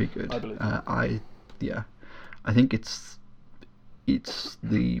 Very, very good. I believe I think it's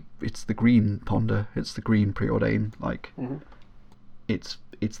the green Ponder, it's the green Preordain. Like, it's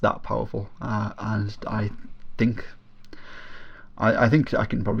that powerful, and I think I think I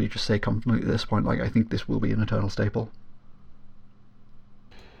can probably just say confidently at this point, like, I think this will be an eternal staple.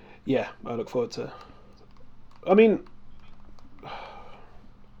 Yeah, I look forward to. I mean,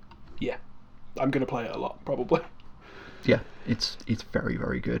 yeah, I'm going to play it a lot, probably. Yeah, it's very,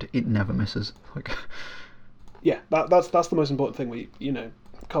 very good. It never misses. Like, Yeah, that's the most important thing.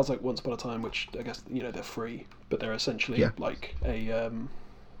 Cards like Once Upon a Time, which I guess they're free, but they're essentially like a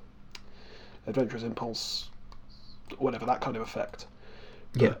Adventurous Impulse, whatever, that kind of effect.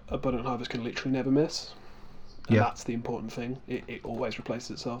 But Abundant Harvest can literally never miss. And that's the important thing. It always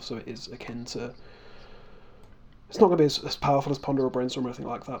replaces itself, so it is akin to. It's not going to be as powerful as Ponder or Brainstorm or anything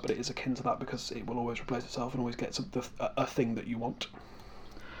like that, but it is akin to that because it will always replace itself and always get a thing that you want.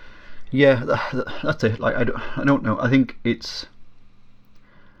 Yeah, that's it. Like, I don't know. I think it's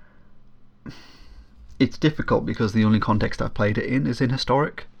difficult because the only context I've played it in is in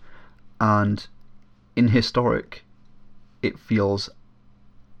Historic, and in Historic, it feels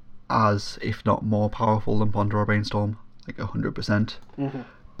as, if not more powerful than Ponder or Brainstorm, like 100%.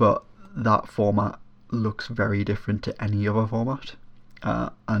 But that format looks very different to any other format,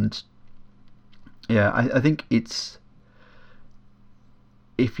 and yeah, I think it's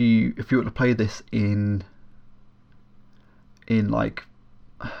if you were to play this in like,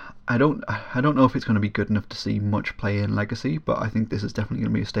 I don't know if it's going to be good enough to see much play in Legacy, but I think this is definitely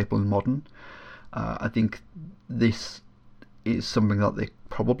going to be a staple in Modern. I think this is something that they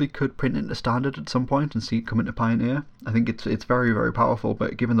probably could print into Standard at some point and see it come into Pioneer. I think it's very, very powerful,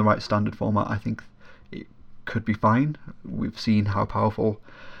 but given the right Standard format, I think it could be fine. We've seen how powerful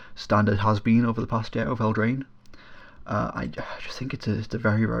Standard has been over the past year of Eldraine. I just think it's a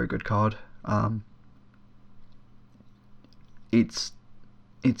very, very good card. It's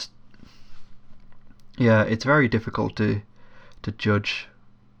very difficult to judge,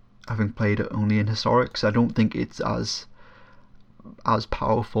 having played it only in Historics. I don't think it's as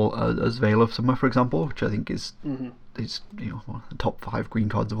powerful as Veil of Summer, for example, which I think is one of the top 5 green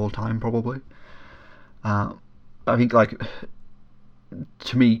cards of all time, probably. I think, like,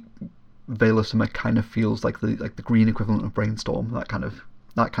 to me, Veil of Summer kind of feels like the green equivalent of Brainstorm, that kind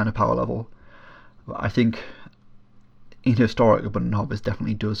of power level. But I think in Historic, Abundant Harvest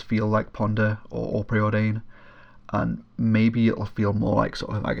definitely does feel like Ponder or Preordain, and maybe it'll feel more like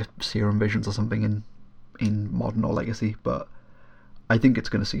sort of like a Serum Visions or something in Modern or Legacy, but I think it's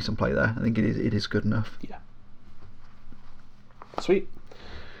going to see some play there. I think it is good enough. Yeah. Sweet.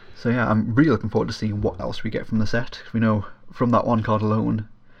 So yeah, I'm really looking forward to seeing what else we get from the set. We know from that one card alone,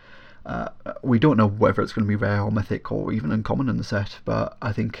 we don't know whether it's going to be rare or mythic or even uncommon in the set, but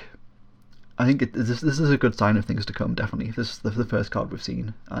I think this is a good sign of things to come. Definitely, this is the first card we've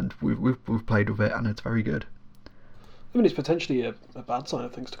seen, and we've played with it, and it's very good. I mean, it's potentially a bad sign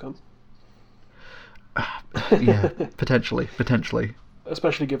of things to come. Yeah, potentially.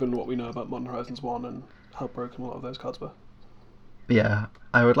 Especially given what we know about Modern Horizons 1 and how broken a lot of those cards were. Yeah,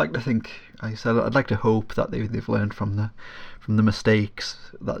 I would like to think. I'd like to hope that they've learned from the mistakes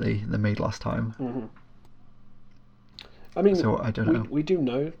that they made last time. Mm-hmm. I mean, so I don't know. We do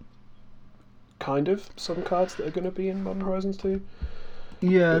know kind of some cards that are going to be in Modern Horizons 2.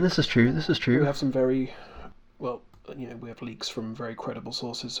 Yeah, this is true. We have some very well. We have leaks from very credible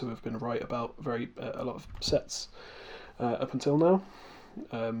sources who have been right about a lot of sets up until now,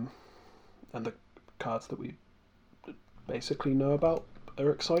 and the cards that we basically know about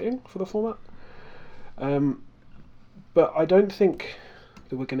are exciting for the format. But I don't think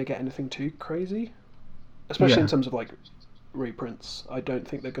that we're going to get anything too crazy, especially in terms of like reprints. I don't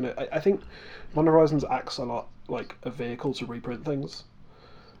think they're going to. I think Modern Horizons acts a lot like a vehicle to reprint things.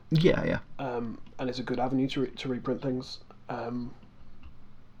 Yeah. And it's a good avenue to reprint things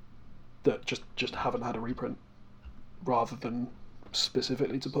that just haven't had a reprint, rather than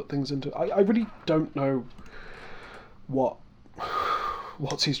specifically to put things into. I really don't know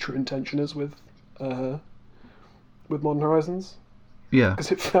what's his true intention is with Modern Horizons. Yeah.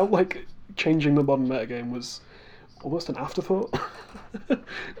 Because it felt like changing the modern metagame was almost an afterthought,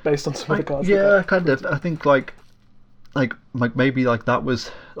 based on some of the cards. Yeah, kind of. I think like maybe that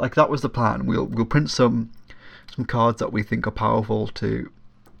was the plan. We'll print some cards that we think are powerful to,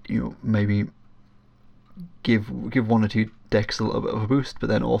 maybe give one or two decks a little bit of a boost, but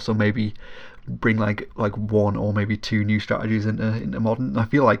then also maybe bring like one or maybe two new strategies into Modern. And I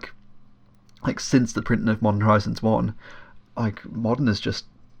feel like since the printing of Modern Horizons 1, like Modern is just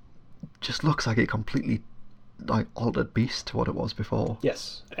looks like a completely like altered beast to what it was before.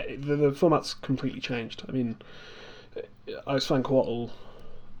 Yes, the format's completely changed. I mean, Icefang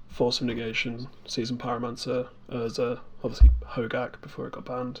Force of Negation, Seasoned Pyromancer, obviously Hogak before it got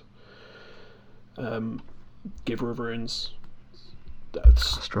banned, Giver of Runes,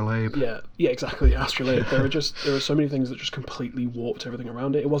 Astrolabe. Yeah, exactly, Astrolabe. There were so many things that just completely warped everything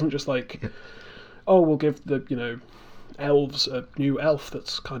around it. It wasn't just like, we'll give the elves a new elf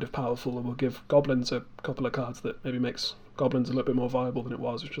that's kind of powerful, and we'll give goblins a couple of cards that maybe makes goblins a little bit more viable than it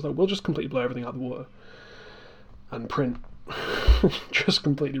was. It's just like, we'll just completely blow everything out of the water and print just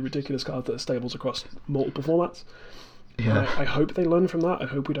completely ridiculous cards that are stables across multiple formats. Yeah. I hope they learn from that. I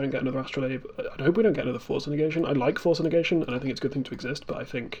hope we don't get another Astrolabe. I hope we don't get another Force of Negation. I like Force of Negation, and I think it's a good thing to exist, but I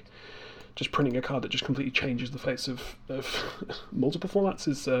think just printing a card that just completely changes the face of multiple formats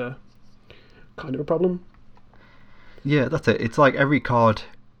is kind of a problem. Yeah, that's it. It's like every card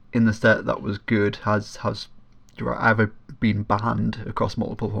in the set that was good has either been banned across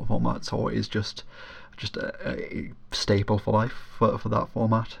multiple formats or is just a staple for life for that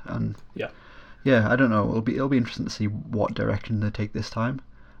format. And yeah, I don't know. It'll be interesting to see what direction they take this time.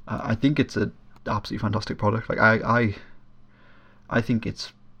 I think it's an absolutely fantastic product. Like I think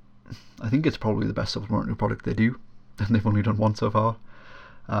it's probably the best supplementary product they do, and they've only done one so far.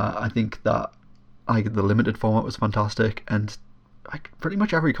 I think that the limited format was fantastic, and pretty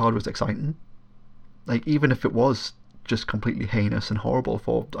much every card was exciting. Like even if it was just completely heinous and horrible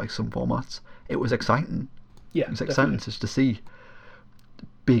for like some formats, it was exciting. Yeah, It was definitely. exciting just to see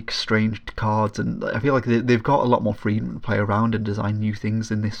big, strange cards, and I feel like they've got a lot more freedom to play around and design new things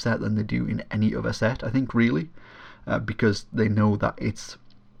in this set than they do in any other set, I think, really, because they know that it's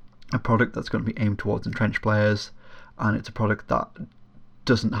a product that's going to be aimed towards entrenched players, and it's a product that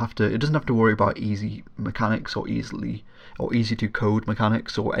doesn't have to worry about easy mechanics or easy to code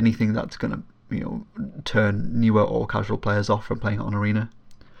mechanics or anything that's going to turn newer or casual players off from playing it on Arena.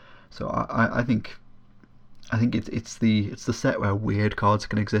 So I think it's the set where weird cards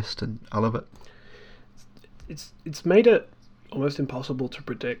can exist, and I love it. It's made it almost impossible to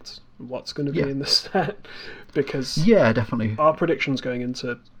predict what's going to be Yeah. in the set, because Yeah, definitely. our predictions going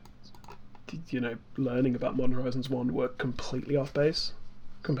into learning about Modern Horizons 1 were completely off base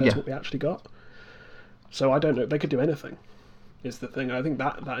compared Yeah. to what we actually got. So I don't know. They could do anything, is the thing. I think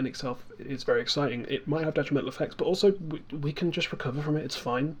that in itself is very exciting. It might have detrimental effects, but also we can just recover from it. It's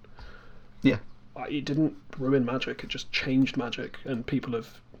fine. Yeah. It didn't ruin Magic. It just changed Magic, and people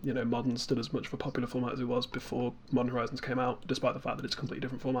have, Modern's still as much of a popular format as it was before Modern Horizons came out, despite the fact that it's a completely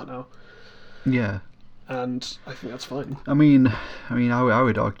different format now. Yeah. And I think that's fine. I mean, I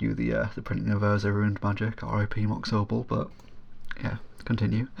would argue the printing of Urza ruined Magic, R.I.P. Mox Opal, but yeah,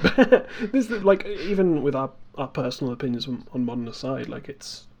 continue. Even with our personal opinions on Modern aside,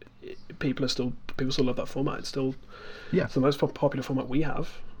 people still love that format. It's still Yeah. the most popular format we have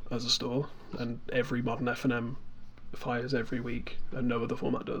as a store, and every Modern F&M fires every week, and no other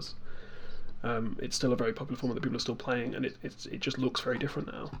format does. It's still a very popular format that people are still playing, and it just looks very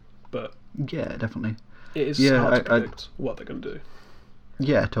different now. But Yeah, definitely. it is Yeah, hard to predict what they're going to do.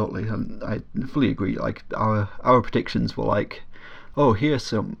 Yeah, totally. And I fully agree. Like our predictions were like, oh, here's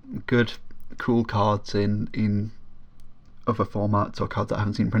some good, cool cards in other formats or cards that I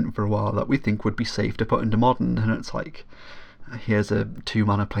haven't seen printed for a while that we think would be safe to put into Modern, and it's like, here's a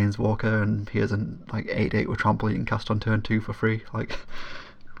 2-mana Planeswalker, and here's an 8/8 with trample you can cast on turn 2 for free. Like,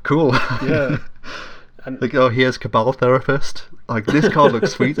 cool. Yeah. And oh, here's Cabal Therapist. This card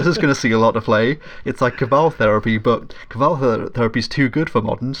looks sweet. This is going to see a lot of play. It's like Cabal Therapy, but Cabal Therapy's too good for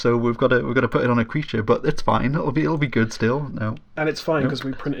Modern, so we've got to put it on a creature. But it's fine. It'll be good still. No. And it's fine because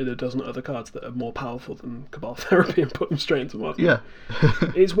we printed a dozen other cards that are more powerful than Cabal Therapy and put them straight into Modern. Yeah.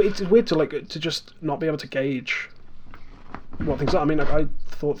 It's weird to just not be able to gauge what things are. I mean, I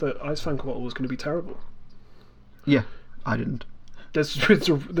thought that Ice Fan Cabal was going to be terrible. Yeah, I didn't. There's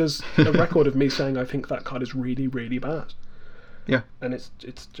a record of me saying I think that card is really, really bad. Yeah. And it's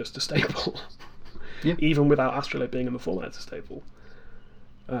just a staple. Yeah. Even without Astrolabe being in the format, it's a staple.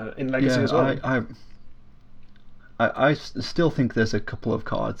 In Legacy as well. I still think there's a couple of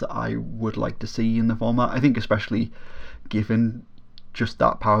cards that I would like to see in the format. I think especially given just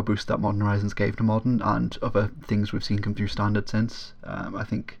that power boost that Modern Horizons gave to Modern and other things we've seen come through Standard since. I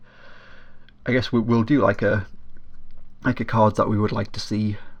guess we'll do like a cards that we would like to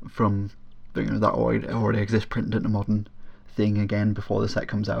see from that already exist printed into Modern thing again before the set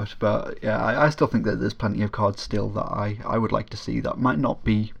comes out. But yeah, I still think that there's plenty of cards still that I would like to see that might not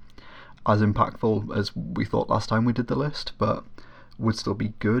be as impactful as we thought last time we did the list, but would still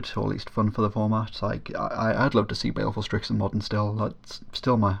be good, or at least fun for the format. I'd love to see Baleful Strix in Modern still. That's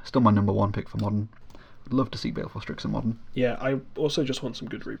still my number one pick for Modern. I'd love to see Baleful Strix in Modern. Yeah, I also just want some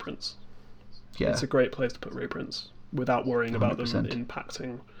good reprints. Yeah. It's a great place to put reprints without worrying about them 100%.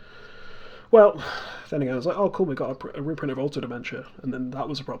 impacting. Well, then again, I was like, oh cool, we got a reprint of Alter Dementia, and then that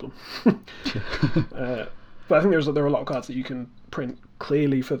was a problem. But I think there are a lot of cards that you can print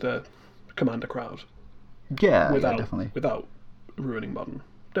clearly for the Commander crowd. Yeah, without, definitely. Without ruining Modern.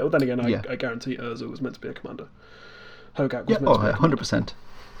 Then again, Yeah. I guarantee Urza was meant to be a Commander. Hogak was Yeah, meant to be a Commander. 100%.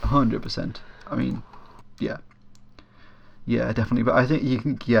 100%. I mean, yeah. Yeah, definitely. But I think you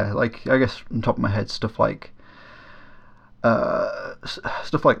can, I guess on top of my head, stuff like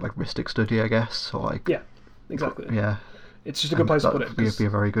Rhystic Study, I guess, or Yeah, exactly. Yeah. It's just a good place to put it. That would be a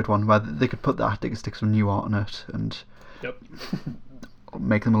very good one, where they could put that, they could stick some new art on it, and Yep.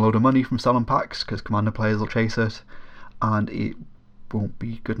 make them a load of money from selling packs, because Commander players will chase it, and it won't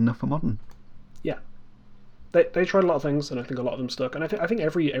be good enough for Modern. Yeah. They tried a lot of things, and I think a lot of them stuck. And I think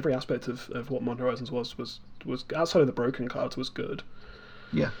every aspect of what Modern Horizons was outside of the broken cards was good.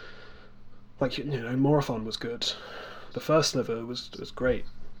 Yeah. Morophon was good. The first sliver was great.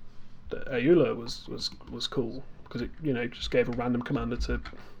 The Ayula was cool because it just gave a random commander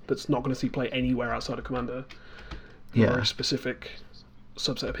that's not going to see play anywhere outside of Commander. Yeah. A very specific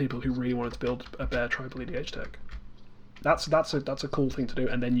subset of people who really wanted to build a Bear tribal EDH deck. That's a cool thing to do,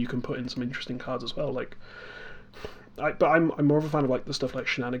 and then you can put in some interesting cards as well. But I'm more of a fan of the stuff like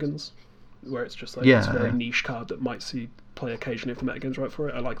Shenanigans, where it's just like Yeah, it's a very yeah. niche card that might see play occasionally if the metagame's right for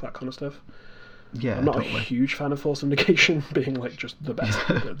it. I like that kind of stuff. Yeah, I'm not a totally. huge fan of Force of Negation being like just the best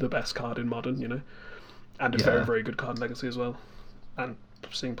the best card in Modern, and a very Yeah. very good card in Legacy as well, and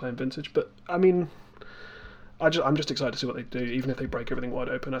seeing play in Vintage. But I mean, I'm just excited to see what they do, even if they break everything wide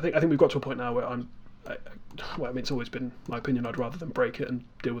open. I think we've got to a point now where well, I mean, it's always been my opinion. I'd rather them break it and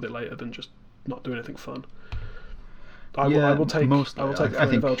deal with it later than just not do anything fun. I will take mostly, I I Throne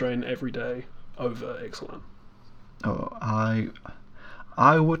think. of Eldraine every day over Ixalan. Oh,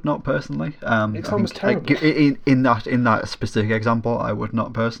 I would not personally. I Ixalan was think, terrible. in that specific example, I would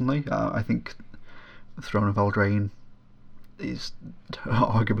not personally. I think Throne of Eldraine is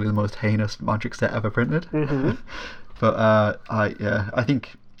arguably the most heinous Magic set ever printed. Mm-hmm. But I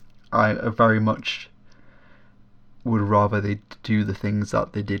think I very much would rather they do the things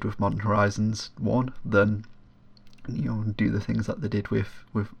that they did with Modern Horizons 1 than do the things that they did with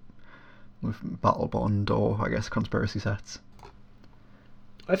Battle Bond or I guess Conspiracy sets.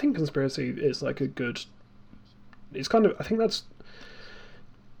 I think Conspiracy is like a good. It's kind of. I think that's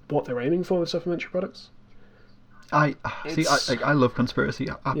what they're aiming for with supplementary products. I love Conspiracy.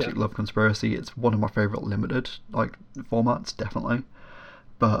 I absolutely Yeah. love Conspiracy. It's one of my favorite limited formats, definitely.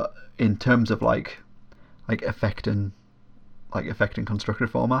 But in terms of affecting constructed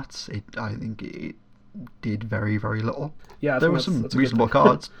formats, I think it did very very little. Yeah, I There think were that's some a good reasonable thing.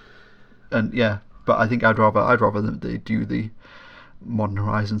 cards, and yeah, but I think I'd rather them they do the Modern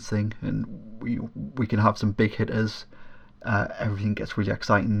Horizons thing, and we can have some big hitters. Everything gets really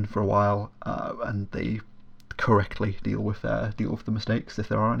exciting for a while, and they correctly deal with the mistakes if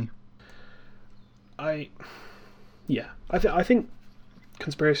there are any. I think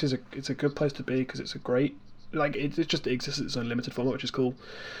Conspiracy is it's a good place to be because it's a great it just exists in its own limited format, which is cool.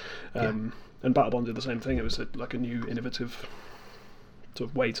 And Battle Bond did the same thing. It was a new innovative sort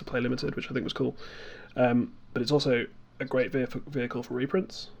of way to play limited, which I think was cool. But it's also a great vehicle for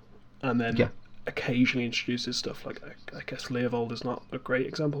reprints, and then occasionally introduces stuff like I guess Leovold is not a great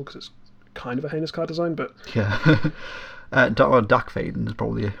example because it's kind of a heinous card design, but Yeah. Dark Faden is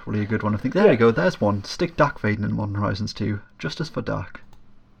probably a really good one. I think there Yeah. we go. There's one. Stick Dark Faden in Modern Horizons 2, Justice for Dark.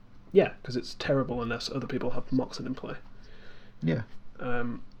 yeah, because it's terrible unless other people have Moxen in play. Yeah.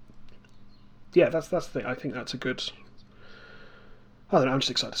 Yeah, that's the thing. I think that's a good. I don't know. I'm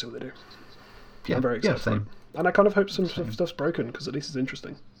just excited to see what they do. Yeah. I'm very excited. Yeah. For it. Same. And I kind of hope some stuff's broken because at least it's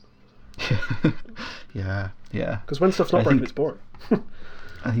interesting. Yeah. Yeah. Because when stuff's not I broken, think- it's boring.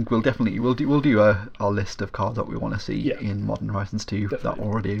 I think we'll do our list of cards that we want to see Yeah. in Modern Horizons 2 Definitely. that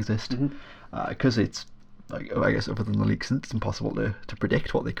already exist, because it's I guess other than the leaks, it's impossible to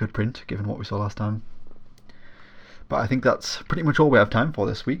predict what they could print given what we saw last time. But I think that's pretty much all we have time for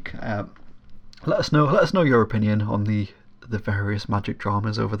this week. Let us know your opinion on the various Magic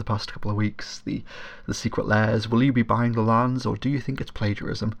dramas over the past couple of weeks. The secret lairs. Will you be buying the lands, or do you think it's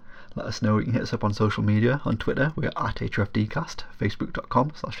plagiarism? Let us know. You can hit us up on social media. On Twitter, we're at HRFDcast,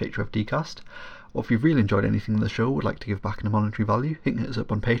 facebook.com/HRFDcast. Or if you've really enjoyed anything in the show, would like to give back in a monetary value, you can hit us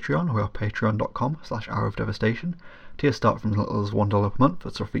up on Patreon. We're at patreon.com/Hour of Devastation. Tiers start from as little as $1 per month.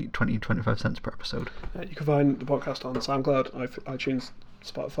 That's roughly 20-25 cents per episode. You can find the podcast on SoundCloud, iTunes,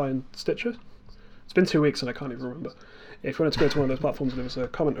 Spotify, and Stitcher. It's been 2 weeks and I can't even remember. If you wanted to go to one of those platforms and leave us a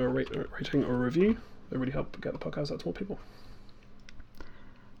comment or a rating or a review, that really help get the podcast out to more people.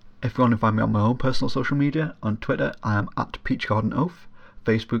 If you want to find me on my own personal social media, on Twitter I am at PeachGardenOath.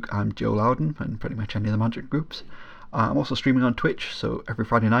 Facebook I'm Joe Loudon, and pretty much any of the Magic groups. I'm also streaming on Twitch, so every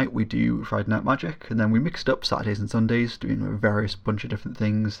Friday night we do Friday Night Magic, and then we mixed up Saturdays and Sundays, doing a various bunch of different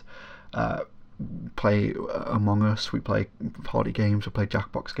things. Play Among Us, we play party games, we play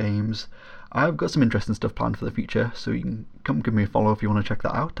Jackbox games. I've got some interesting stuff planned for the future, so you can come give me a follow if you want to check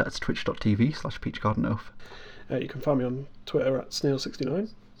that out. That's twitch.tv/PeachGardenOath. You can find me on Twitter at Snail69,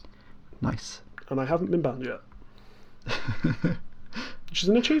 Nice. and I haven't been banned yet, which is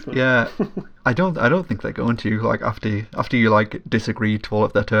an achievement. Yeah, I don't think they're going to, after you disagreed to all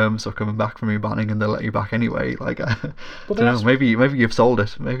of their terms of coming back from your banning, and they'll let you back anyway. I don't know. Maybe you've sold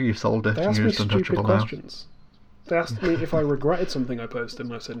it. Maybe you've sold it. They And asked you're me just stupid untouchable now. questions. They asked me if I regretted something I posted,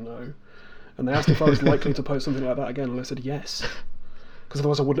 and I said no. And they asked if I was likely to post something like that again, and I said yes. Because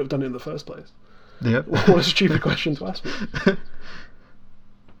otherwise I wouldn't have done it in the first place. Yeah. What a stupid question to ask me.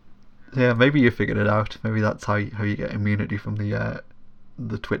 Yeah, maybe you figured it out. Maybe that's how you get immunity from the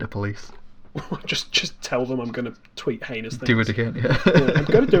Twitter police. just tell them I'm going to tweet heinous things. Do it again, yeah. Yeah, I'm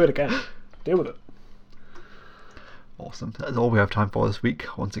going to do it again. Deal with it. Awesome. That's all we have time for this week.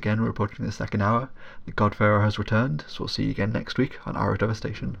 Once again, we're approaching the second hour. The God Pharaoh has returned, so we'll see you again next week on Hour of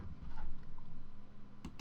Devastation.